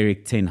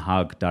Erik ten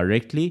Hag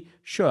directly?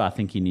 Sure, I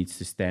think he needs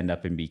to stand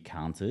up and be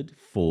counted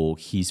for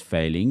his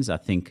failings. I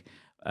think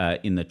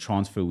in the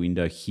transfer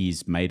window,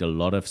 he's made a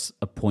lot of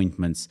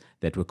appointments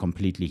that were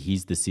completely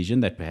his decision,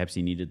 that perhaps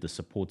he needed the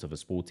support of a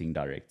sporting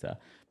director,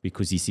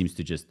 because he seems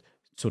to just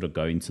sort of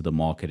go into the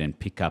market and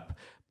pick up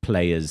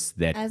players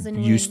that As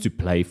and used when. to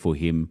play for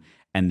him,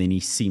 and then he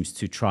seems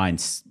to try and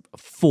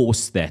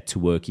force that to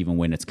work even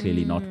when it's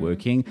clearly not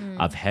working.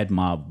 I've had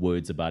my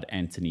words about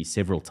Anthony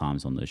several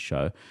times on this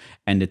show,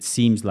 and it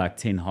seems like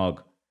Ten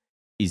Hag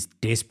is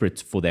desperate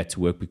for that to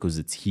work because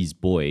it's his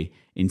boy,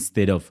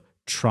 instead of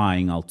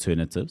trying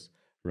alternatives,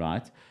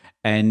 right?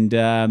 And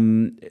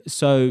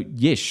so,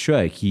 yes,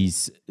 sure,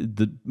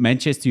 the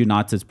Manchester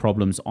United's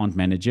problems aren't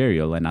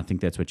managerial, and I think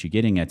that's what you're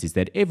getting at, is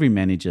that every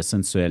manager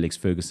since Sir Alex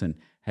Ferguson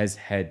has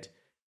had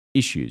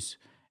issues,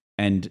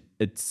 and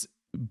it's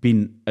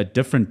been a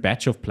different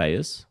batch of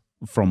players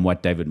from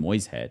what David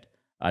Moyes had.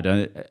 I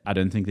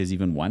don't think there's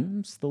even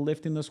one still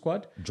left in the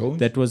squad. Jones?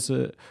 That was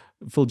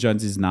Phil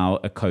Jones is now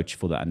a coach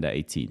for the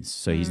under-18s,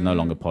 so he's no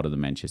longer part of the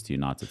Manchester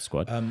United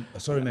squad.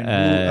 Sorry,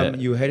 man.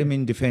 You had him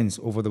in defense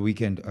over the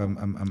weekend.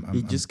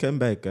 He just came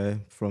back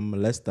from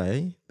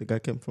Leicester. The guy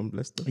came from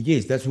Leicester.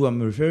 Yes, that's who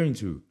I'm referring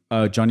to.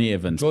 Johnny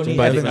Evans. Johnny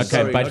but, Evans,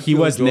 okay, sorry, but not he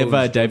Phil was never a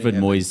Jones, David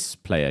Johnny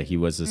Moyes player. He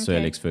was a Sir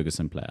Alex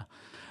Ferguson player.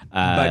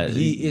 But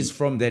he is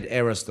from that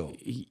era still.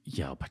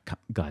 Yeah, but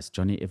guys,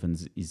 Johnny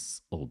Evans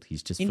is old.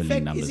 He's just In filling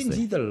fact, numbers isn't there.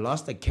 he the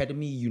last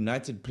Academy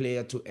United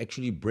player to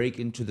actually break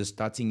into the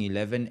starting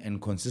 11 and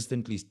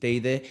consistently stay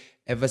there?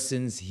 Ever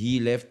since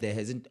he left, there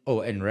hasn't... Oh,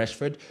 and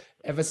Rashford.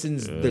 Ever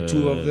since the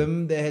two of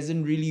them, there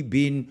hasn't really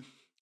been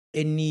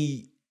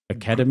any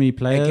Academy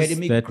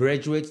players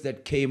graduates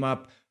that came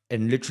up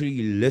and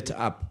literally lit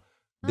up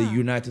the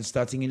United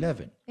starting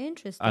 11.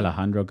 Interesting.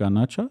 Alejandro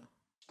Garnacho?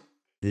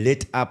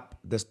 Lit up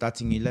the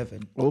starting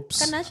 11.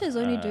 Oops. Kanacho is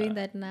only doing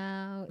that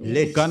now.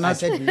 Lit. I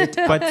said lit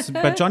up.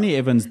 But Johnny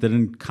Evans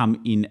didn't come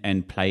in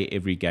and play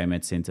every game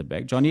at centre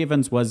back. Johnny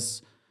Evans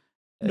was...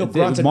 granted,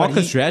 but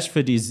Marcus he-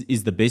 Rashford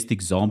is the best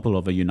example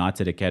of a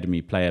United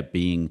Academy player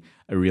being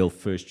a real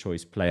first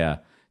choice player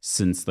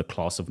since the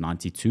class of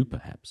 92,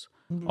 perhaps.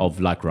 Of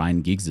like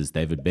Ryan Giggs's,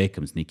 David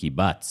Beckham's, Nicky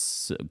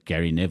Butts,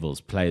 Gary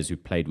Neville's, players who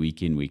played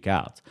week in, week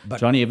out.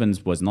 But- Johnny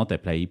Evans was not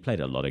that player. He played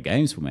a lot of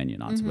games for Man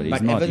United, but he's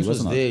But not. Evans he was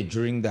wasn't there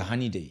during the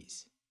honey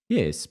days.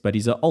 Yes, but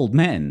he's an old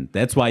man.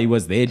 That's why he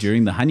was there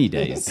during the honey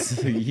days.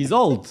 He's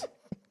old.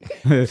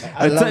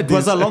 It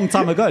was a long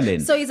time ago, Len.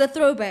 So he's a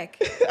throwback.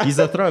 He's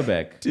a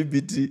throwback.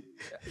 TBT.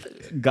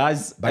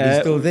 Guys, But he's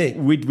still there.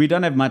 We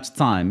don't have much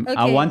time.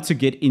 I Okay. want to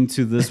get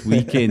into this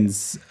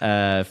weekend's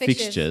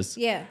fixtures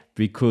Yeah.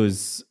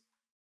 because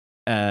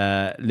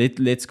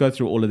let's go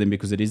through all of them,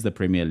 because it is the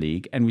Premier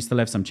League and we still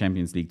have some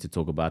Champions League to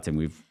talk about, and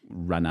we've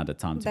run out of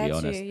time, to be That's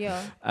honest. you,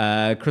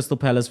 yeah. Crystal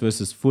Palace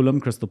versus Fulham.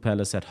 Crystal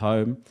Palace at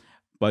home.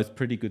 both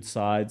pretty good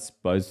sides,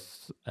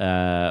 both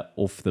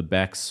off the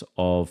backs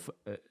of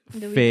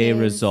The fair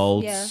weekends,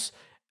 results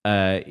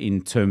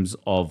in terms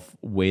of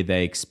where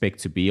they expect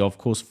to be. Of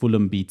course,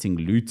 Fulham beating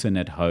Luton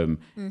at home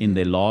in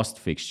their last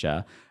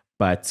fixture,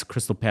 but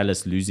Crystal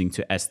Palace losing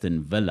to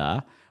Aston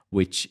Villa,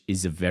 which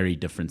is a very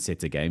different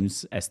set of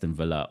games. Aston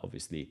Villa,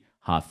 obviously,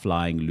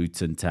 high-flying.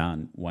 Luton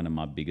Town, one of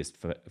my biggest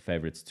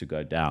favourites to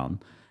go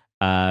down.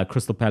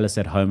 Crystal Palace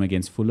at home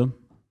against Fulham.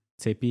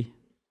 Tepi?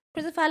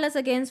 Crystal Palace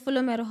against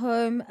Fulham at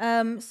home.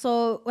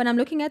 So when I'm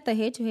looking at the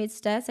head-to-head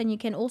stats, and you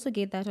can also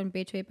get that on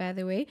Betway, by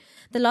the way,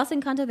 the last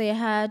encounter they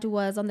had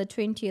was on the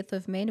 20th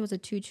of May. It was a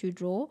 2-2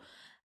 draw.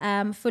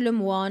 Fulham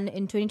won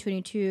in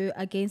 2022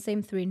 against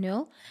them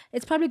 3-0.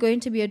 It's probably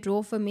going to be a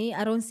draw for me.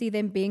 I don't see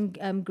them being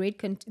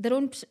great. They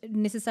don't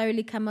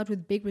necessarily come out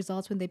with big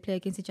results when they play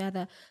against each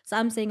other. So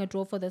I'm saying a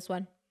draw for this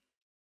one.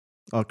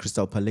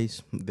 Crystal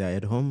Palace, they're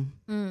at home.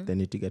 They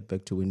need to get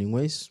back to winning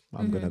ways.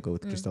 I'm going to go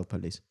with Crystal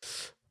Palace.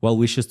 Well,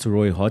 wishes to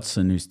Roy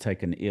Hodgson, who's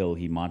taken ill.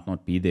 He might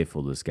not be there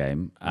for this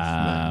game.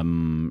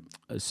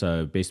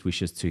 So best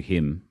wishes to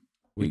him.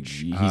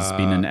 He's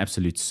been an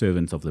absolute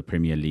servant of the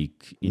Premier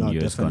League in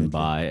years gone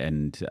by,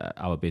 and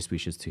our best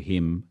wishes to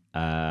him.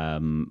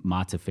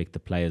 Might affect the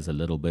players a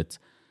little bit,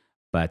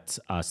 but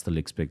I still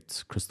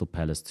expect Crystal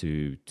Palace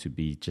to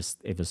be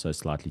just ever so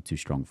slightly too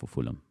strong for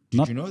Fulham.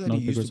 Did you know that he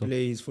used to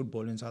play his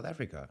football in South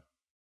Africa?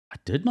 I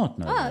did not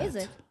know that. Oh, is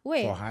it?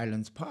 Where? For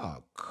Highlands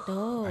Park,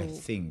 I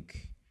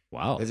think.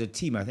 Wow. There's a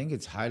team, I think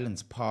it's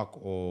Highlands Park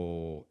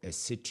or a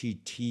city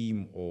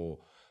team,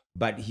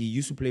 but he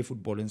used to play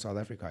football in South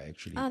Africa,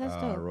 actually. Oh, that's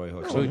dope. Roy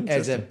Hodgson.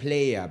 As a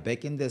player,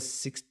 back in the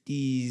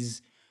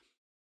 60s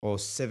or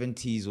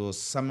 70s or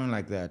something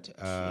like that.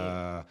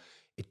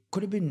 It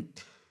could have been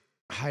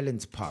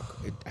Highlands Park.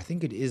 I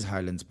think it is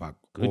Highlands Park.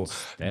 Or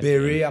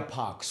Berea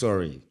Park,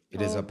 sorry.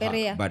 It is a park,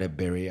 Berea. but a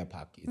Berea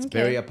Park. It's Okay.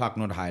 Berea Park,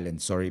 not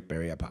Highlands. Sorry,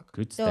 Berea Park.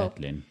 Good stat,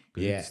 Len.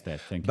 Good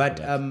stat. Thank you But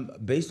for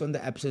that. based on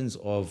the absence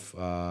of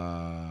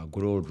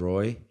good old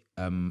Roy,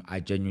 I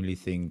genuinely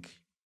think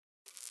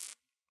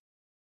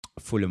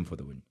Fulham for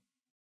the win.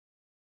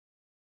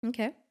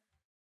 Okay.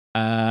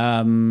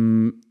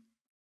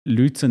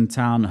 Luton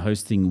Town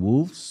hosting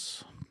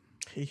Wolves.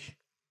 Hey,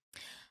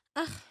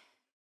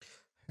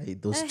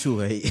 those two,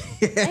 hey.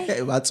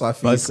 That's why I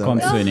feel Both so.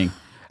 concerning.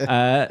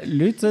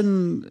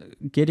 Luton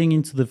getting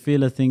into the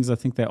feel of things, I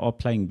think they are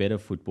playing better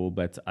football,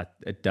 but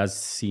it does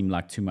seem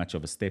like too much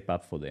of a step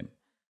up for them.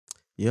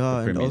 Yeah,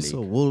 and Premier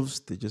also League. Wolves,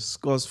 they just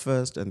scores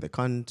first and they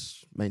can't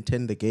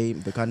maintain the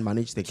game. They can't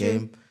manage the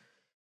game.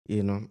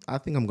 You know, I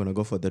think I'm going to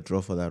go for the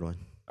draw for that one.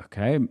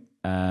 Okay.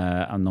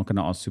 I'm not going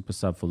to ask Super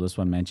Sub for this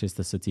one.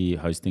 Manchester City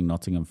hosting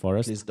Nottingham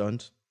Forest. Please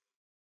don't.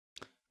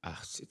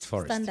 It's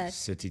Forest. Standard.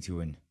 City to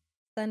win.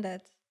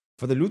 Standard.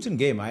 For the Luton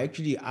game, I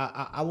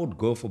would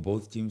go for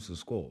both teams to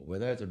score.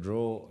 Whether it's a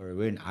draw or a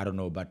win, I don't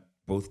know, but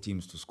both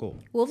teams to score.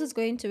 Wolves is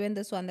going to win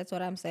this one. That's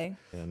what I'm saying.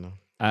 Yeah, no.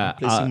 I'm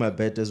placing my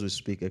bet as we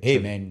speak. Actually. Hey,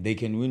 man, they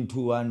can win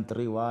 2-1,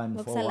 3-1,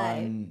 Looks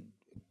 4-1.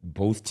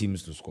 Both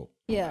teams to score.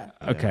 Yeah.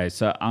 Okay,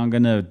 so I'm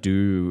going to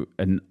do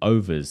an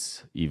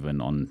overs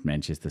even on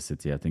Manchester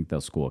City. I think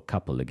they'll score a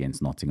couple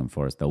against Nottingham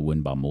Forest. They'll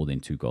win by more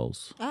than 2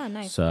 goals. Ah,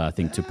 nice. So I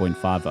think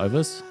 2.5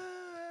 overs.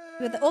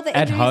 With all the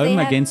At injuries home they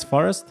have- against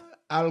Forest.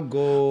 I'll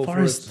go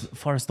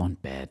Forest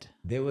aren't bad.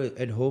 They were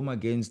at home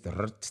against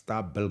Red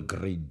Star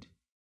Belgrade.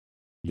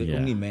 They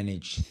only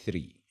managed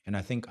 3. And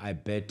I think I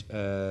bet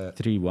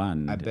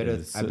 3-1. I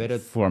bet it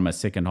from a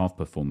second half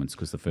performance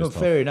because the first no, half.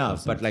 fair enough.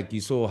 wasn't. But like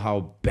you saw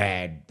how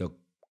bad the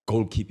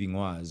goalkeeping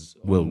was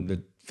on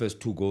the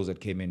first 2 goals that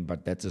came in.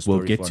 But that's a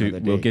story for another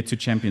day. We'll get to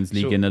Champions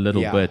League So, in a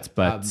little yeah, bit.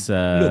 But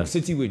look,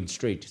 City win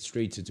straight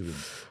City win.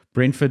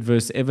 Brentford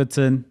versus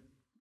Everton.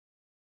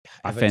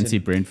 I Everton. fancy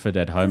Brentford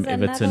at home. There's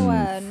another Everton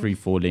one. free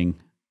falling.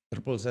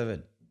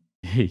 777.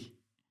 Hey.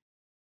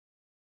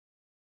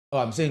 Oh,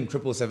 I'm saying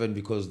 777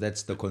 because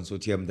that's the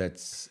consortium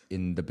that's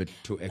in the bit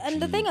to actually.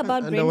 And the thing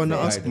about And I want to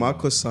Brentford, ask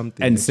Marcos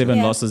something. And 7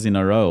 Yeah. losses in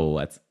a row.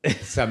 What?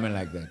 something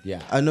like that,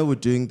 yeah. I know we're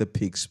doing the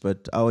picks,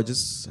 but I would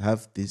just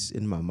have this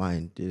in my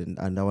mind,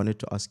 and I wanted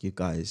to ask you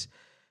guys.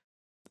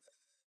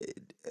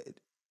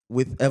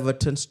 With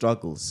Everton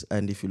struggles,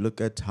 and if you look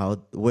at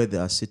where they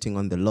are sitting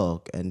on the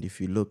log, and if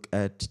you look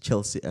at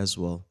Chelsea as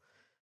well,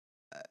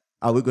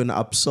 are we going to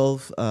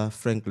absolve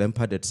Frank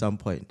Lampard at some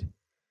point?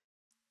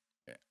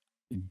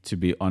 To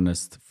be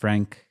honest,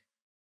 Frank,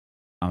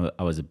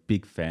 I was a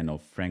big fan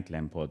of Frank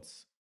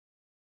Lampard's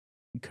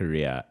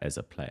career as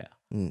a player.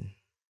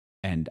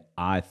 And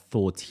I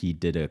thought he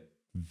did a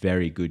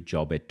very good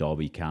job at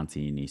Derby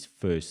County in his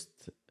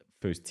first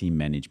team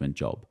management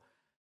job.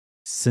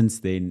 Since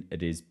then,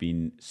 it has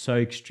been so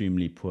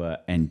extremely poor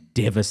and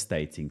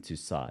devastating to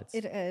sides.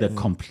 It is. The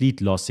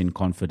complete loss in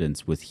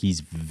confidence with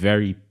his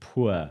very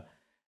poor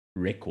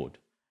record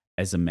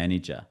as a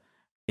manager.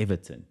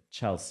 Everton,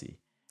 Chelsea.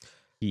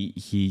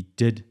 He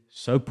did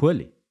so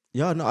poorly.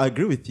 Yeah, no, I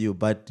agree with you.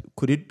 But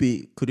could it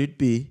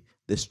be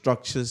the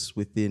structures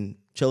within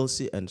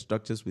Chelsea and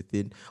structures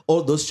within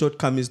all those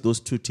shortcomings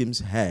those two teams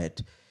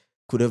had?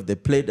 could have they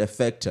played a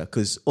factor?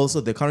 Because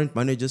also the current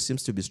manager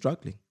seems to be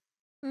struggling.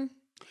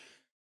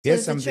 Here's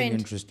it's a something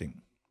trend.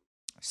 interesting.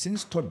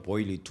 Since Todd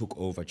Boehly took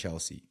over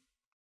Chelsea,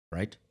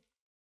 right?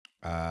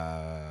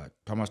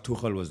 Thomas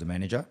Tuchel was the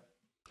manager.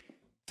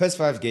 First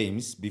 5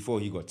 games before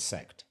he got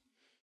sacked.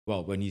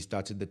 Well, when he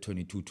started the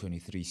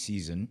 22-23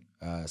 season,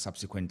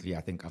 subsequently,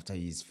 I think after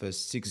his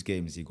first 6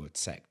 games, he got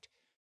sacked.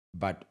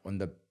 But on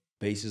the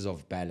basis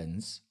of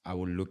balance, I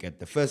will look at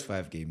the first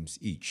 5 games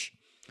each.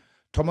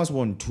 Thomas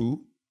won 2,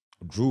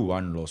 drew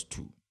 1, lost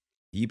 2.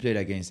 He played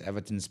against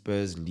Everton,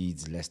 Spurs,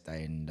 Leeds, Leicester,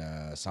 and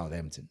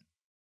Southampton.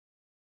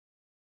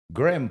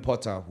 Graham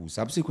Potter, who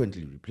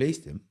subsequently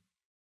replaced him,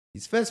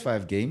 his first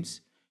 5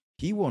 games,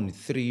 he won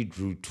 3,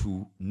 drew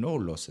 2, no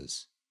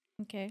losses.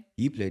 Okay.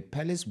 He played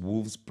Palace,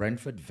 Wolves,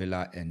 Brentford,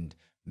 Villa, and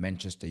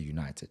Manchester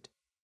United,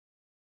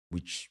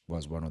 which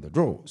was one of the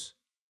draws.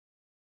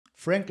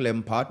 Frank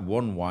Lampard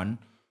won 1,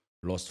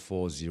 lost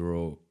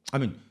 4-0.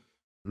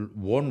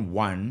 Won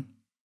 1,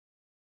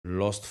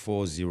 lost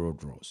 4-0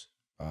 draws.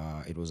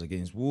 It was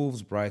against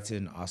Wolves,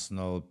 Brighton,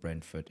 Arsenal,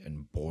 Brentford,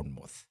 and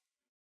Bournemouth.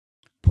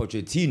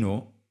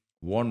 Pochettino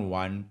won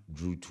 1,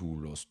 drew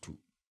 2, lost 2.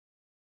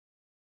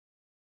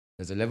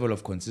 There's a level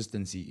of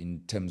consistency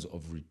in terms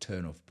of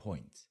return of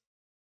points.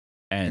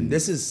 And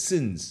this is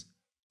since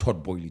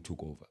Todd Boehly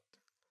took over.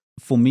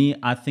 For me,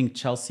 I think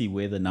Chelsea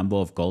were the number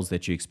of goals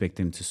that you expect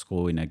them to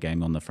score in a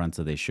game on the front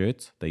of their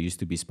shirt. They used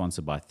to be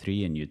sponsored by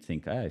 3, and you'd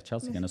think, oh,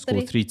 Chelsea going to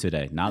score 3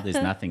 today. Now there's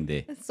nothing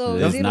there. So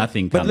there's zero.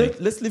 nothing But coming.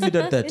 let's leave it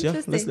at that. Yeah,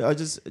 Interesting.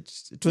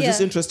 it was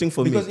just interesting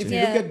for Because me. if too.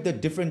 you look at the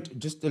different,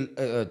 just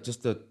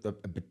a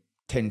bit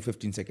 10,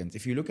 15 seconds,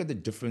 if you look at the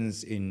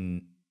difference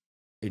in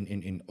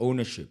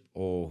ownership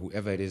or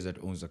whoever it is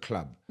that owns the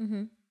club,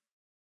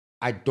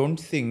 I don't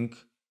think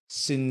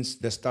since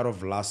the start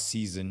of last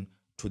season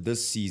to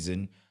this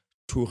season,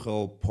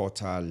 Tuchel,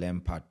 Potter,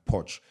 Lampard,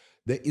 Poch,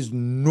 there is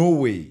no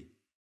way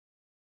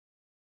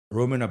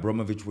Roman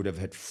Abramovich would have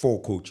had 4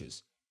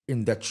 coaches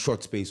in that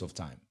short space of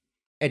time.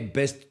 At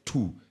best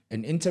 2.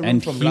 An interim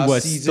And from he last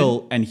was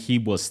season. he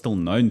was still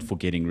known for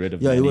getting rid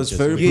of Yeah, he was managers.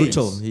 very Yes.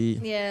 brutal.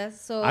 Yeah.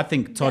 So I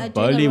think they are Todd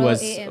doing a Boehly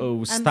real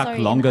was I'm stuck sorry,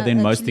 longer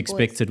than most Chili Boys.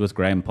 expected with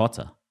Graham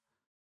Potter.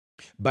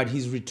 But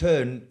his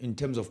return in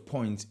terms of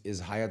points is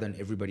higher than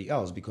everybody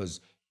else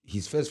because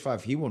his first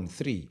 5, he won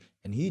 3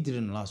 and he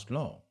didn't last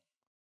long.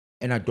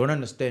 And I don't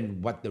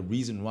understand what the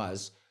reason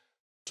was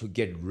to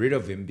get rid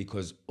of him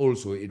because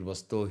also it was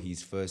still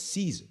his first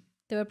season.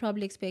 They were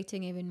probably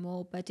expecting even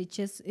more, but it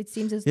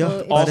seems as Yeah, though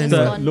it's After, just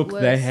gone look,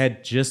 worse. they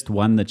had just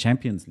won the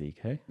Champions League,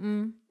 hey?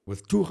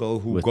 With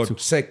Tuchel, who With got Tuchel.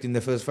 sacked in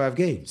the first 5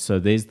 games So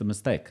there's the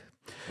mistake.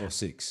 or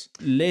 6.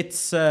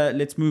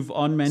 Let's move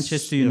on.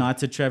 Manchester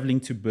United traveling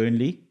to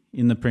Burnley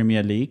in the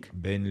Premier League.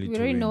 Burnley We to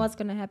already win. know what's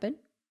going to happen.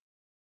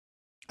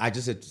 I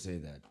just had to say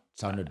that.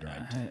 Sounded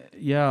right.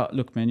 Yeah,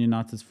 look, Man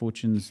United's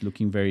fortunes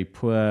looking very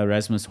poor.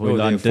 Rasmus No,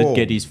 Højlund they're did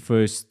get form. his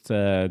first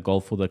goal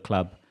for the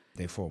club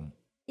They form.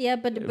 Yeah,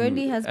 but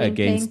Burnley has been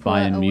against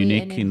playing poor Bayern away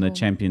Munich and in the home.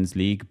 Champions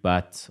League,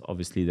 but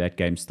obviously that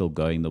game's still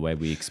going the way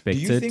we Do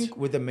expected. you think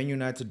with the Man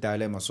United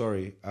dilemma,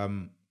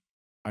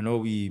 I know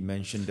we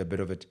mentioned a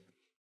bit of it,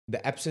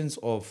 the absence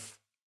of,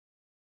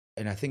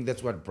 and I think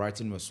that's what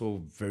Brighton was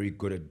so very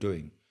good at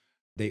doing,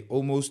 they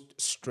almost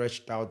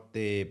stretched out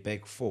their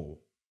back 4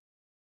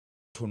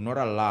 to not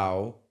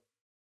allow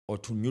or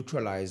to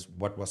neutralize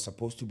what was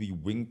supposed to be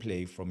wing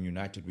play from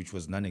United, which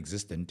was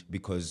non-existent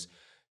because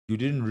you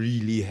didn't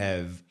really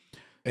have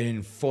an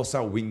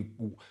enforcer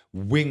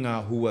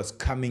winger who was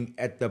coming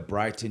at the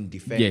Brighton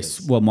defenders.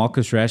 Yes, well,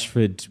 Marcus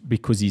Rashford,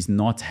 because he's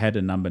not had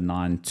a number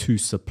 9 to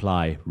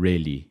supply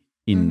really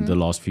in the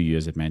last few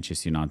years at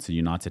Manchester United.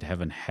 United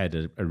haven't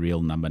had a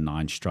real number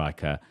 9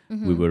 striker.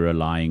 We were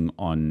relying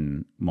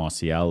on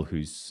Martial,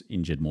 who's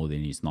injured more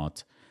than he's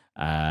not.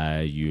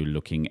 You're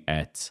looking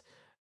at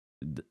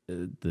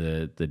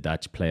the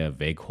Dutch player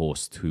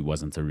Weghorst, who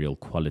wasn't a real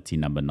quality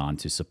number 9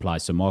 to supply.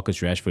 So Marcus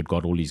Rashford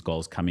got all his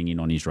goals coming in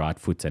on his right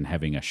foot and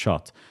having a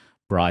shot.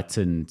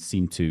 Brighton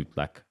seemed to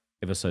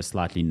ever so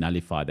slightly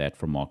nullify that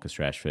from Marcus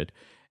Rashford,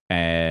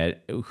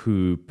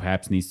 who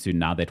perhaps needs to,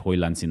 now that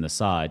Højlund's in the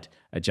side,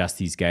 adjust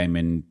his game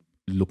and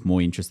look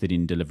more interested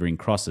in delivering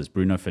crosses.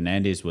 Bruno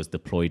Fernandes was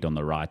deployed on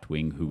the right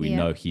wing, who we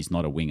know he's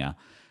not a winger.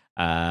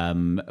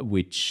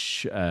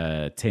 Which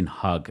Ten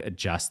Hag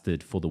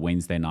adjusted for the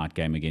Wednesday night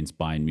game against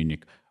Bayern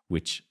Munich,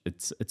 which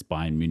it's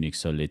Bayern Munich,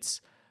 so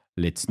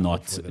let's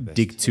not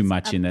dig too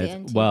much in up the that.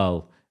 ante.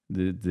 Well,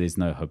 there's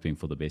no hoping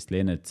for the best.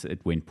 Then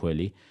it went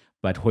poorly,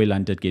 but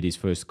Højlund did get his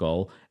first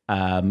goal,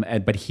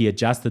 but he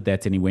adjusted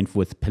that and he went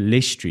with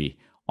Pellistri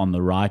on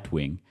the right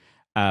wing.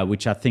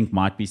 Which I think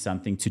might be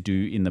something to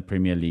do in the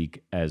Premier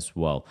League as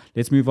well.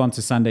 Let's move on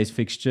to Sunday's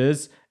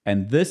fixtures.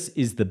 And this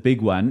is the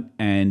big one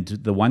and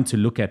the one to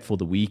look at for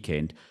the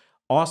weekend.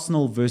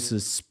 Arsenal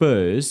versus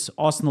Spurs.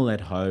 Arsenal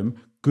at home.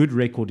 Good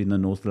record in the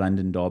North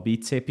London derby.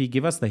 Tsepi,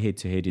 give us the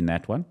head-to-head in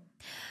that one.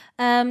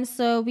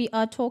 So we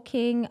are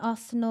talking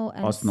Arsenal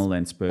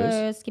and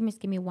Spurs.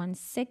 Give me 1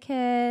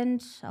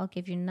 second. I'll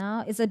give you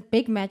now. It's a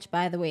big match,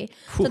 by the way.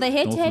 Phew, So the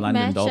head-to-head North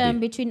London match derby.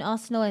 between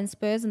Arsenal and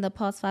Spurs in the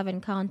past 5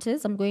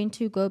 encounters. I'm going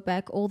to go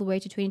back all the way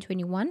to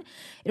 2021.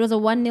 It was a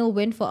 1-0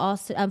 win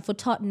for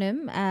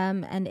Tottenham.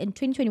 And in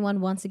 2021,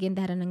 once again,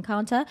 they had an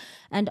encounter,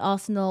 and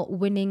Arsenal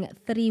winning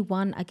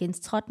 3-1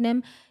 against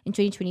Tottenham. In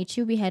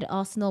 2022, we had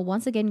Arsenal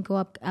once again go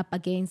up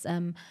against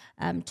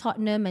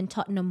Tottenham, and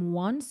Tottenham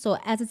won. So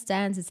as it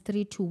stands, it's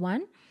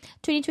 3-1.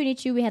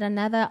 2022, we had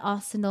another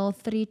Arsenal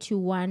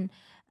 3-1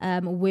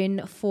 win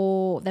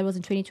that was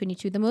in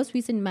 2022. The most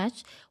recent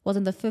match was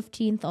on the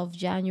 15th of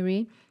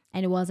January,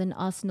 and it was an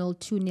Arsenal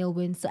 2-0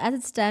 win. So as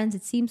it stands,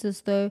 it seems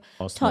as though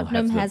Arsenal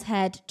Tottenham have has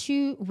had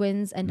 2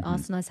 wins and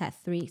Arsenal has had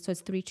 3. So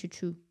it's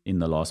 3-2. in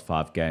the last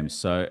 5 games.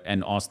 So,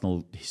 and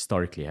Arsenal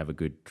historically have a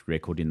good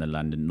record in the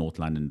North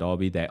London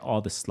derby. They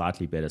are the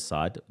slightly better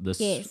side.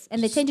 Yes,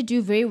 and they tend to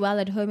do very well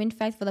at home. In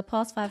fact, for the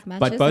past 5 matches,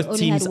 But both they've only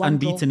teams had 1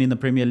 unbeaten draw. in the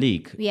Premier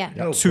League. Yeah.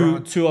 No, Two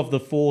Grant. of the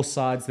 4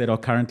 sides that are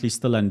currently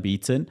still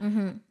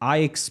unbeaten. I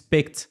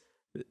expect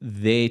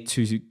there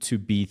to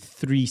be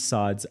 3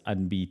 sides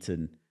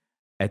unbeaten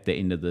at the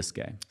end of this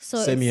game. So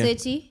Same here.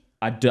 it's 30.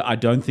 I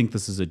don't think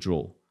this is a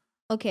draw.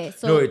 Okay,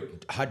 so No,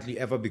 it hardly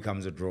ever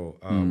becomes a draw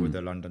with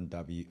the London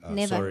derby.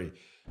 Never. Sorry.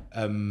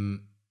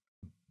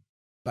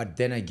 But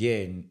then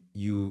again,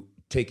 you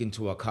take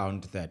into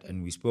account that,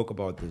 and we spoke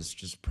about this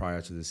just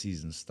prior to the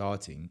season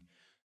starting,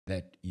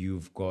 that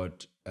you've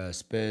got a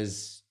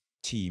Spurs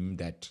team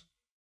that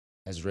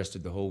has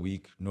rested the whole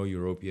week, no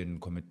European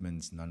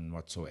commitments, none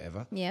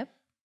whatsoever. Yep.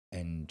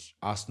 And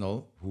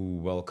Arsenal, who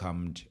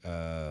welcomed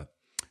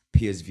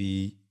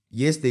PSV.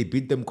 Yes, they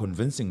beat them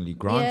convincingly,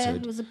 granted. Yeah,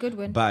 it was a good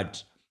win.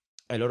 But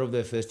a lot of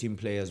their first team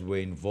players were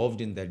involved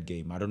in that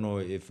game. I don't know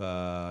if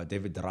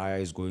David Raya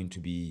is going to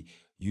be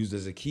used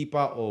as a keeper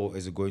or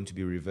is it going to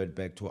be revert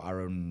back to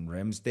Aaron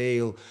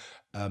Ramsdale.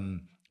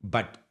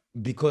 But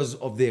because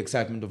of the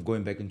excitement of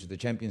going back into the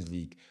Champions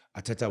League,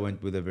 Arteta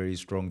went with a very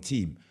strong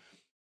team.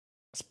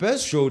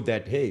 Spurs showed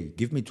that, hey,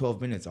 give me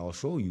 12 minutes. I'll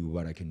show you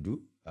what I can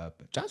do.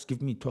 Just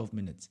give me 12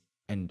 minutes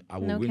and I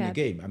will No win the cap.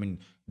 game. I mean,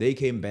 they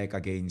came back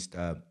against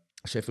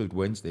Sheffield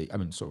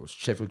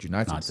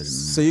United.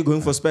 So you're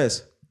going for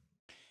Spurs?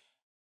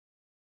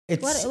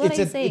 It's, What are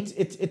you saying?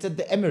 It's at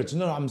the Emirates.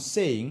 No, I'm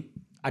saying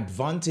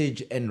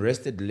advantage and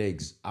rested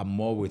legs are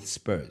more with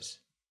Spurs.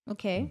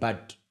 Okay.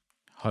 But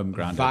Home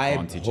ground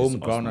advantage. home is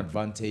ground Arsenal.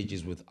 advantage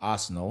is with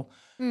Arsenal.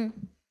 Give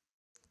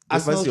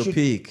Arsenal us your should-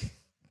 pick.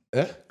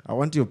 Eh? I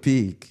want your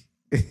pick.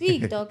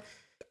 Big dog.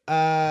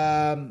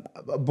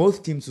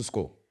 Both teams to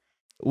score.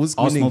 Who's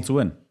Arsenal winning? to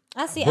win.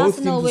 I see Both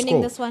Arsenal teams to winning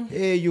score. this one.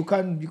 Hey, you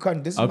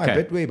can't. This is my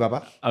Okay. betway,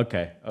 Baba.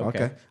 Okay.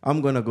 Okay.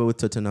 I'm going to go with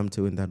Tottenham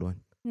to win that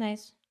one.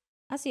 Nice.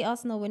 I see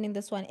Arsenal winning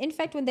this one. In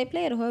fact, when they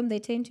play at home, they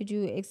tend to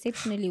do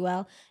exceptionally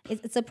well.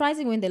 It's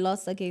surprising when they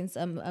lost against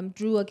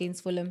drew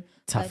against Fulham.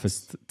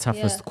 Toughest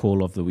yeah.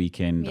 call of the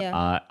weekend.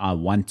 Yeah. I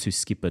want to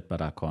skip it,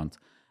 but I can't.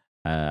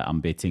 I'm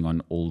betting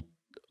on all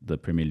the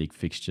Premier League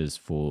fixtures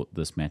for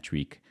this match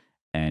week,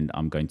 and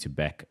I'm going to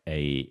back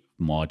a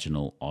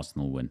marginal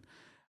Arsenal win.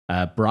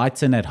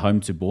 Brighton at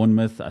home to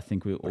Bournemouth. I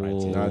think we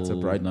all No, it's a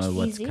Brighton. know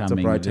what's Easy. It's It's a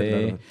coming Brighton,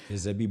 there. that one.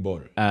 It's a big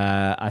ball.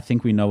 I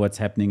think we know what's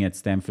happening at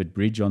Stamford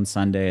Bridge on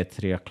Sunday at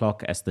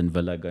 3:00. Aston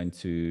Villa going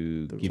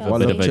to give a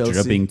Chelsea. bit of a Chelsea.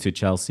 dribbing to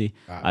Chelsea.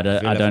 I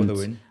Villa for the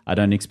win.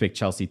 don't expect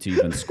Chelsea to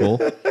even score.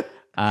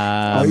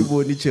 Are you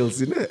going to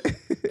Chelsea? No?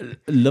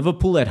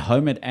 Liverpool at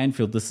home at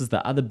Anfield. This is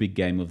the other big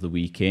game of the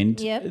weekend.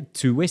 Yep.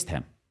 To West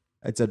Ham.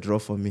 It's a draw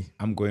for me.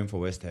 I'm going for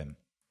West Ham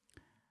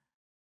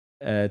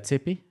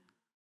Tepi?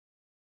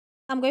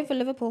 I'm going for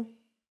Liverpool.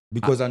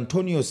 because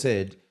Antonio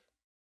said,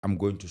 "I'm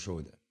going to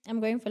show them." I'm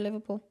going for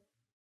Liverpool.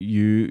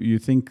 You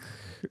think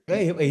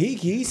Hey,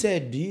 he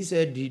said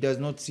he does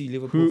not see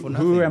Liverpool for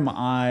nothing. who am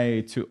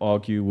I to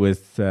argue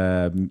with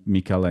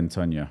Mikel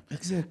Antonio?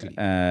 Exactly.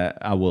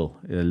 I will.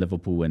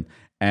 Liverpool win.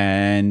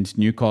 And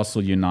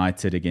Newcastle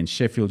United against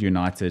Sheffield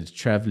United,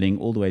 traveling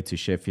all the way to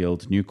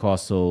Sheffield.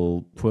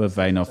 Newcastle, poor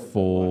vein of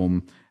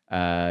form.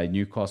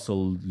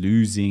 Newcastle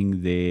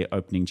losing their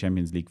opening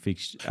Champions League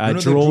fixture. No, they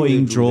drew.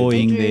 They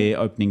drew. Their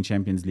opening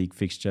Champions League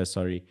fixture,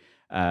 sorry.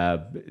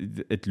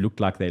 It looked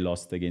like they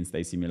lost against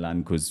AC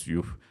Milan because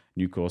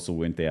Newcastle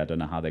went there. I don't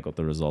know how they got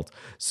the result.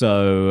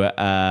 So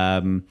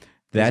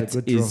that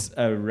good is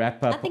a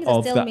wrap I up think it's a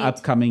of the stalemate.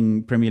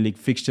 upcoming Premier League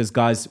fixtures.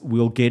 Guys,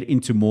 we'll get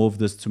into more of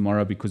this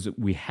tomorrow because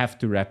we have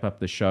to wrap up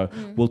the show.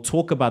 We'll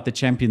talk about the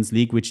Champions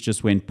League, which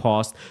just went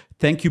past.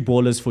 Thank you,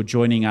 ballers, for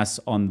joining us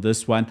on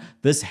this one.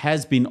 This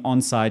has been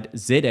ONSIDE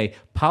ZA,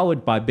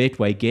 powered by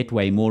Betway. Get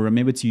way more.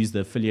 Remember to use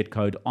the affiliate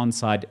code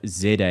ONSIDE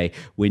ZA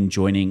when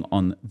joining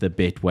on the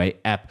Betway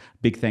app.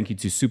 Big thank you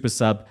to Super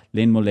Sub,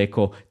 Len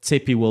Moleko,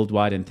 Tepi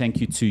Worldwide, and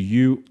thank you to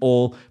you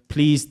all.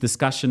 Please,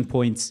 discussion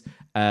points.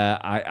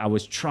 I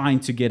was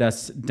trying to get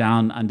us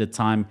down under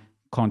time.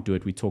 Can't do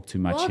it. We talk too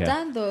much Well here.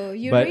 done, though.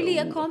 You But really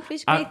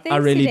accomplished great things I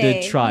really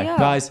today. did try. Yeah.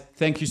 Guys,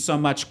 thank you so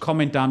much.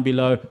 Comment down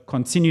below.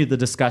 Continue the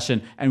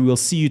discussion. And we'll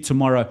see you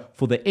tomorrow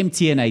for the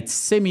MTN 8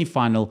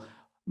 semi-final.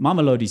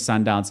 Mamelodi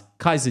Sundowns,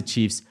 Kaizer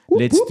Chiefs.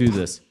 Let's do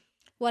this.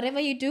 Whatever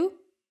you do,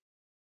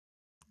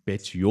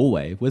 Bet your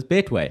way with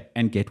Betway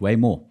and get way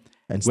more.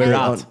 And We're stay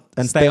out. on,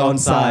 and Stay stay on on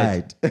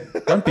side.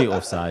 Don't be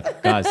offside,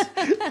 guys.